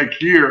through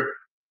next year,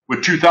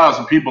 with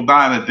 2,000 people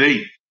dying a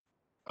day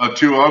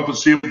to an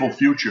unforeseeable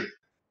future.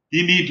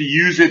 You need to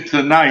use it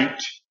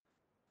tonight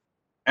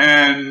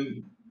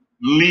and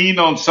lean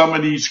on some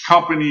of these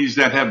companies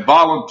that have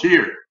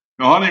volunteered.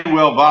 Now,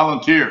 Honeywell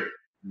volunteered.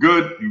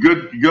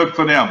 Good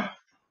for them.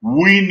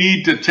 We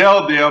need to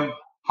tell them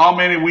how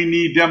many we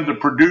need them to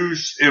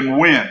produce and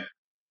when.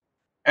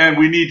 And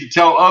we need to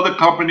tell other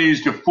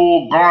companies to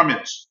full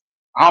garments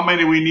how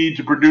many we need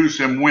to produce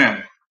and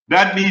when.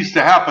 That needs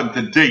to happen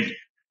today.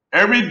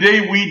 Every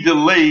day we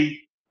delay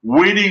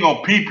waiting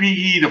on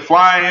PPE to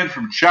fly in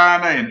from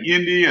China and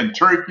India and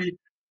Turkey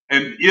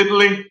and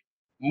Italy,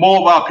 more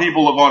of our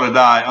people are going to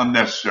die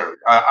unnecessarily.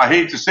 I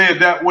hate to say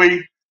it that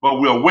way, but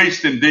we're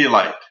wasting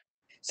daylight.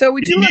 So we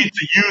need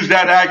to use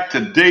that act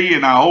today,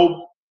 and I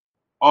hope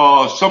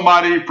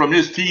somebody from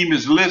his team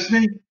is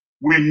listening.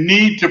 We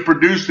need to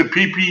produce the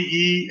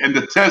PPE and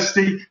the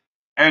testing,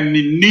 and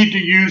we need to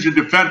use the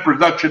Defense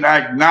Production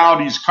Act now.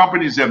 These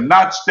companies have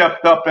not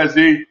stepped up as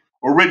they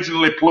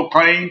originally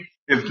proclaimed.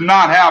 It's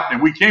not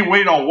happening. We can't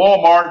wait on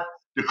Walmart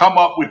to come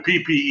up with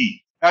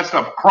PPE. That's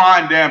a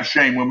crying damn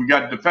shame when we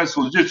got Defense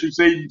Logistics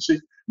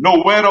Agency,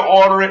 know where to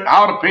order it,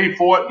 how to pay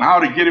for it, and how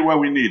to get it where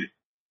we need it.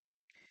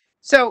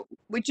 So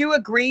would you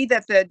agree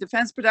that the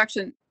Defense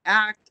Production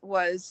Act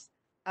was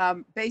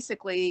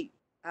basically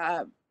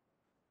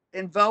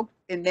invoked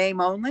in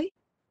name only?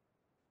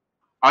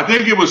 I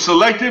think it was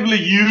selectively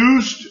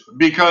used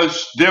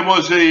because there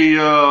was an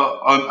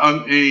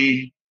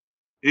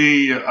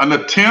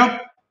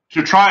attempt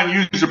to try and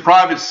use the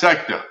private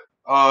sector.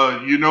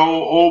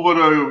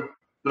 Over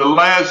the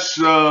last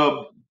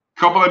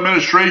couple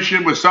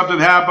administration, when something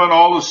happened,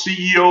 all the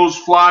CEOs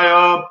fly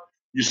up.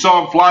 You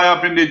saw them fly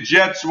up in the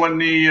jets when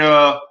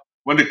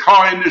the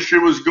car industry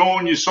was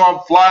going. You saw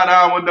them fly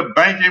down when the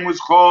banking was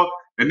closed,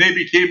 and they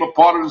became a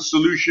part of the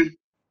solution.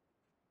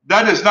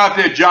 That is not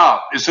their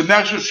job. It's the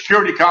National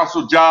Security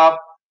Council job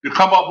to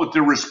come up with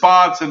the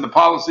response and the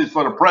policies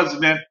for the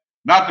president,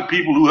 not the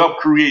people who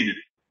helped create it.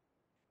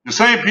 The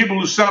same people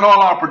who sent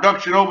all our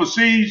production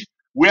overseas,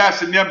 we're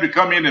asking them to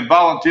come in and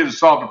volunteer to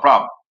solve the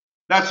problem.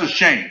 That's a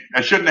shame.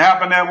 That shouldn't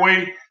happen that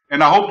way.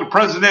 And I hope the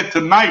president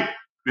tonight,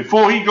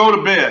 before he go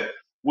to bed,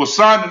 will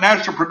sign the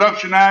National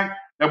Production Act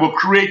that will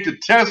create the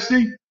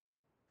testing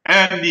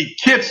and the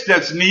kits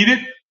that's needed,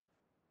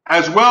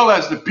 as well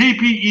as the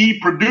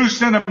PPE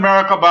produced in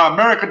America by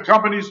American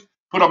companies,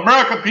 put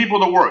American people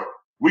to work.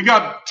 We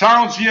got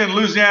towns here in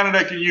Louisiana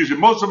that can use it.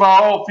 Most of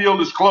our oil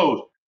field is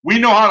closed. We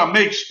know how to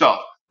make stuff.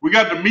 We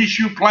got the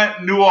Michoud plant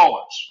in New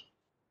Orleans.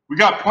 We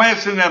got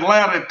plants in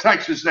Atlanta and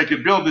Texas that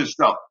can build this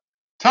stuff.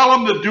 Tell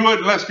them to do it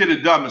and let's get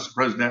it done, Mr.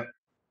 President.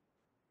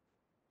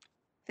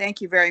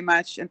 Thank you very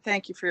much, and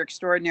thank you for your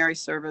extraordinary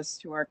service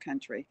to our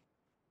country.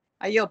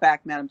 I yield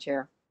back, Madam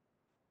Chair.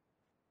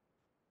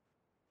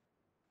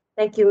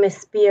 Thank you, Ms.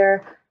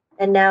 Spear.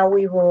 And now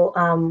we will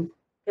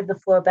give the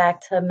floor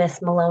back to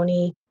Ms.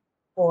 Maloney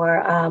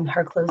for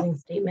her closing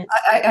statement.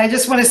 I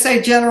just want to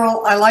say,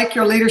 General, I like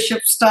your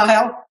leadership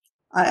style.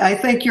 I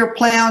think your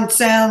plan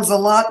sounds a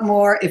lot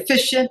more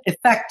efficient,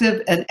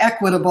 effective, and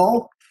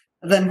equitable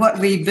than what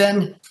we've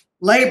been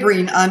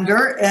laboring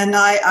under. And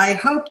I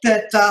hope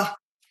that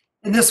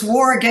in this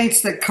war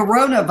against the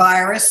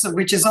coronavirus,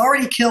 which has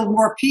already killed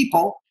more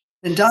people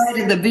than died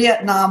in the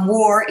Vietnam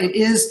War, it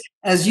is,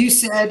 as you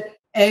said,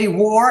 a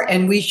war,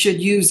 and we should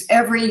use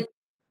every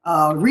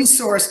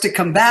resource to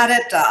combat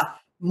it.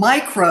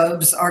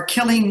 Microbes are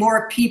killing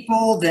more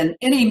people than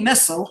any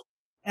missile,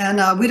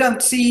 and we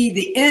don't see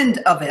the end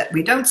of it.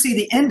 We don't see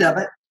the end of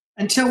it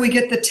until we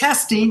get the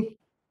testing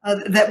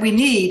that we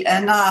need.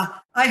 And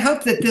I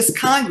hope that this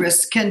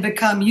Congress can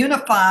become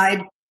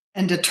unified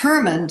and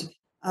determined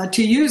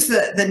to use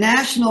the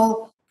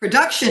National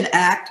Production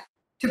Act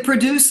to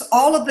produce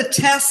all of the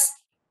tests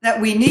that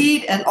we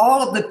need and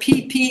all of the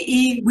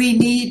PPE we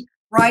need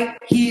right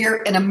here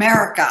in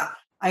America.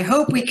 I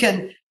hope we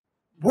can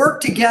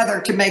work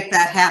together to make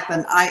that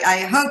happen.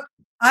 I hope,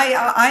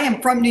 I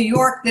am from New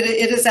York, that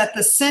it is at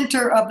the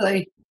center of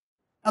the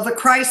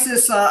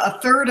crisis. A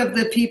third of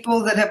the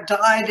people that have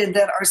died and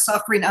that are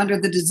suffering under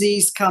the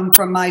disease come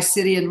from my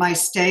city and my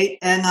state.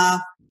 And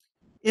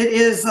it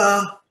is,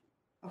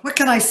 what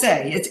can I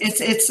say?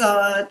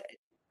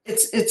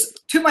 It's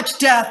too much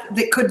death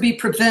that could be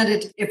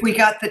prevented if we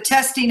got the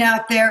testing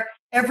out there.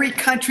 Every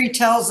country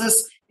tells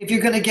us if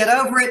you're going to get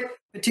over it,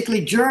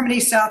 particularly Germany,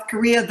 South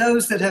Korea,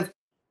 those that have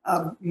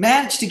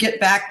managed to get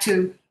back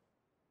to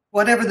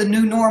whatever the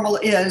new normal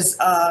is,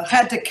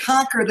 had to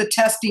conquer the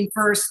testing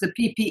first, the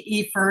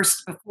PPE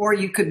first, before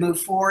you could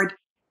move forward.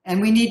 And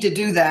we need to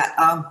do that.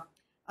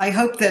 I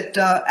hope that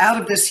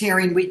out of this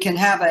hearing, we can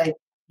have a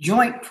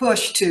joint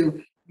push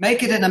to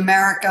make it in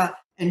America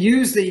and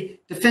use the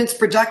Defense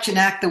Production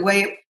Act the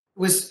way it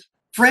was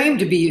framed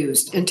to be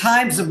used in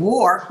times of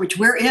war, which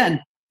we're in.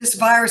 This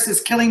virus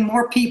is killing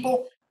more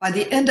people. By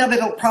the end of it,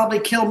 it'll probably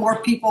kill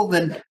more people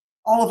than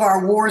all of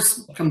our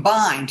wars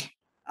combined.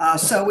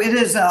 So it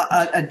is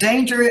a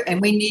danger,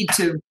 and we need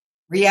to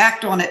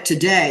react on it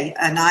today.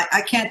 And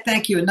I can't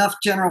thank you enough,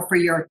 General, for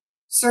your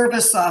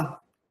service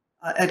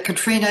at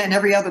Katrina and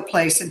every other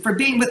place, and for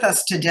being with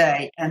us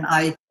today. And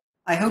I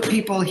hope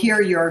people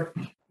hear your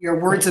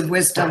words of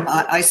wisdom.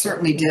 I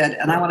certainly did.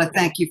 And I want to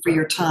thank you for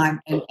your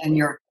time and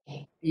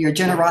your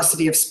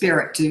generosity of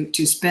spirit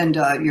to spend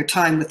your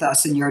time with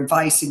us and your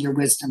advice and your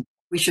wisdom.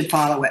 We should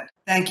follow it.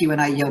 Thank you, and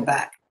I yield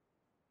back.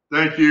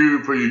 Thank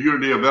you for your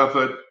unity of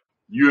effort,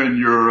 you and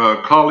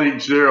your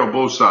colleagues there on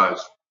both sides.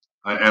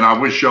 And I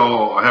wish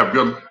y'all have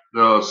good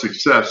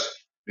success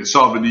in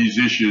solving these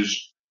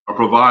issues of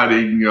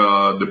providing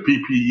the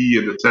PPE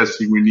and the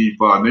testing we need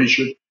for our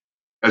nation,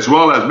 as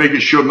well as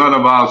making sure none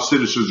of our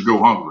citizens go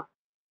hungry.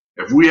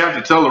 If we have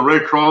to tell the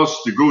Red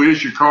Cross to go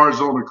issue cards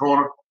on the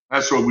corner,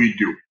 that's what we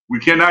do. We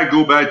cannot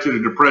go back to the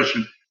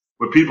Depression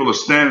where people are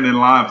standing in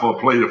line for a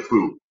plate of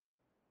food.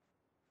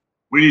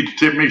 We need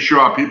to make sure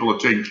our people are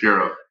taken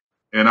care of.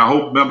 And I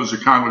hope members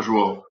of Congress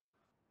will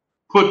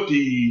put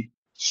the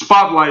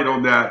spotlight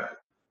on that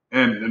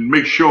and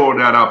make sure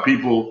that our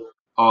people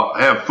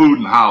have food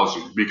and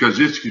housing, because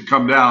this could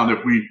come down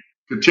if we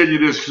continue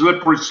this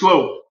slippery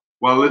slope.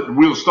 Well,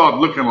 we'll start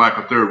looking like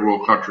a third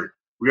world country.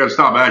 We got to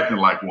stop acting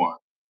like one.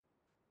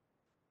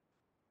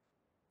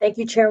 Thank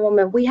you,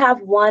 Chairwoman. We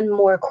have one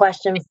more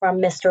question from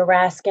Mr.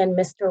 Raskin.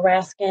 Mr.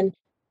 Raskin,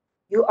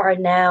 you are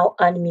now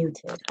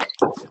unmuted.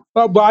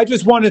 Well, I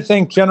just want to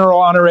thank General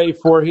Honoré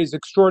for his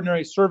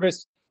extraordinary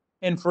service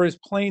and for his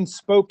plain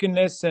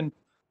spokenness. And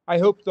I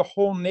hope the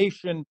whole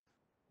nation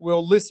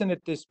will listen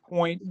at this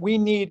point. We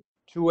need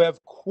to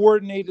have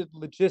coordinated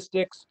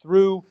logistics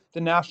through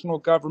the national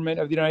government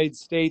of the United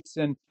States.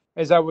 And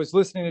as I was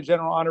listening to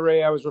General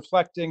Honoré, I was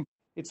reflecting,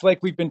 it's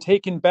like we've been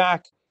taken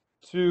back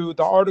to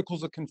the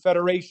Articles of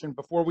Confederation.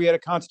 Before we had a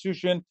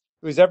constitution,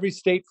 it was every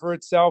state for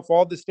itself.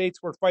 All the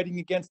states were fighting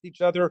against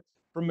each other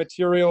for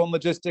material and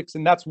logistics,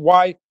 and that's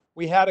why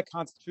we had a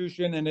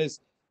constitution. And as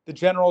the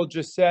general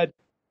just said,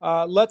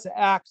 let's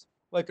act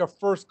like a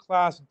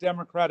first-class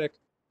democratic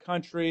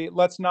country.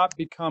 Let's not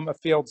become a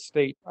failed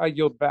state. I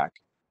yield back.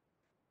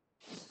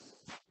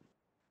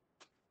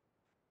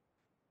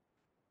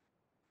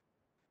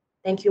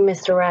 Thank you,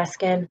 Mr.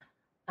 Raskin.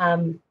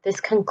 This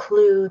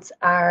concludes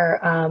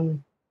our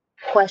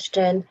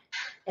question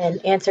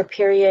and answer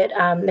period.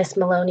 Ms.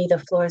 Maloney, the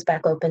floor is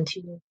back open to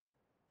you.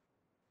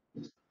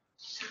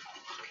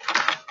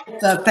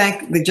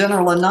 Thank the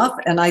general enough,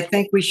 and I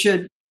think we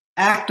should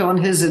act on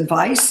his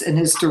advice and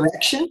his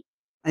direction.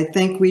 I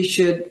think we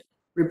should,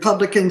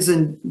 Republicans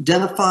and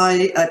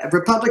Democrats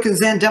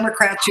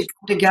should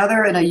come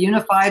together in a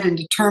unified and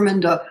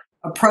determined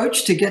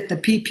approach to get the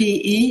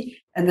PPE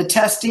and the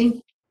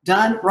testing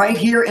done right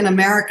here in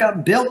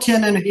America, built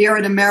in here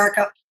in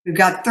America. We've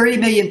got 30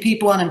 million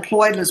people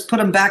unemployed. Let's put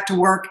them back to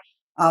work,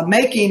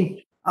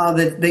 making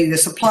the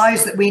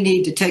supplies that we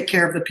need to take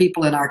care of the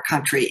people in our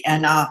country.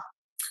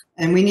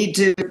 And we need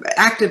to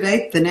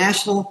activate the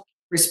National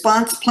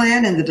Response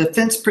Plan and the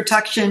Defense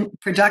Production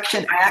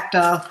Act,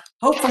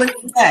 hopefully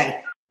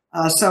today.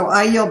 So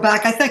I yield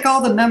back. I thank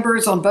all the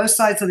members on both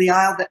sides of the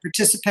aisle that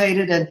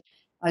participated. And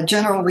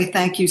General, we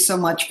thank you so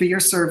much for your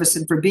service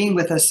and for being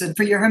with us and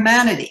for your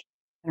humanity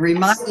and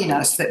reminding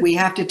us that we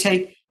have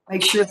to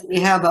make sure that we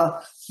have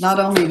not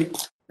only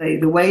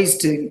the ways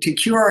to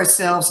cure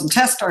ourselves and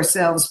test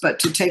ourselves, but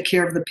to take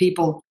care of the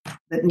people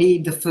that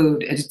need the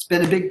food. And it's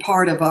been a big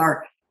part of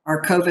our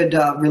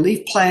COVID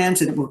relief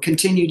plans, and it will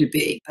continue to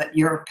be. But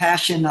your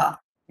passion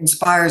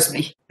inspires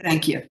me.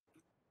 Thank you.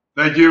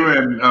 Thank you,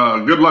 and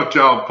good luck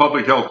to our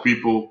public health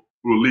people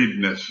who are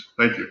leading this.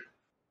 Thank you.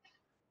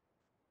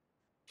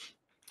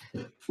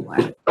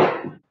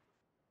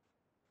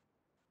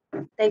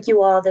 Thank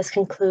you all. This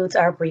concludes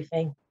our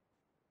briefing.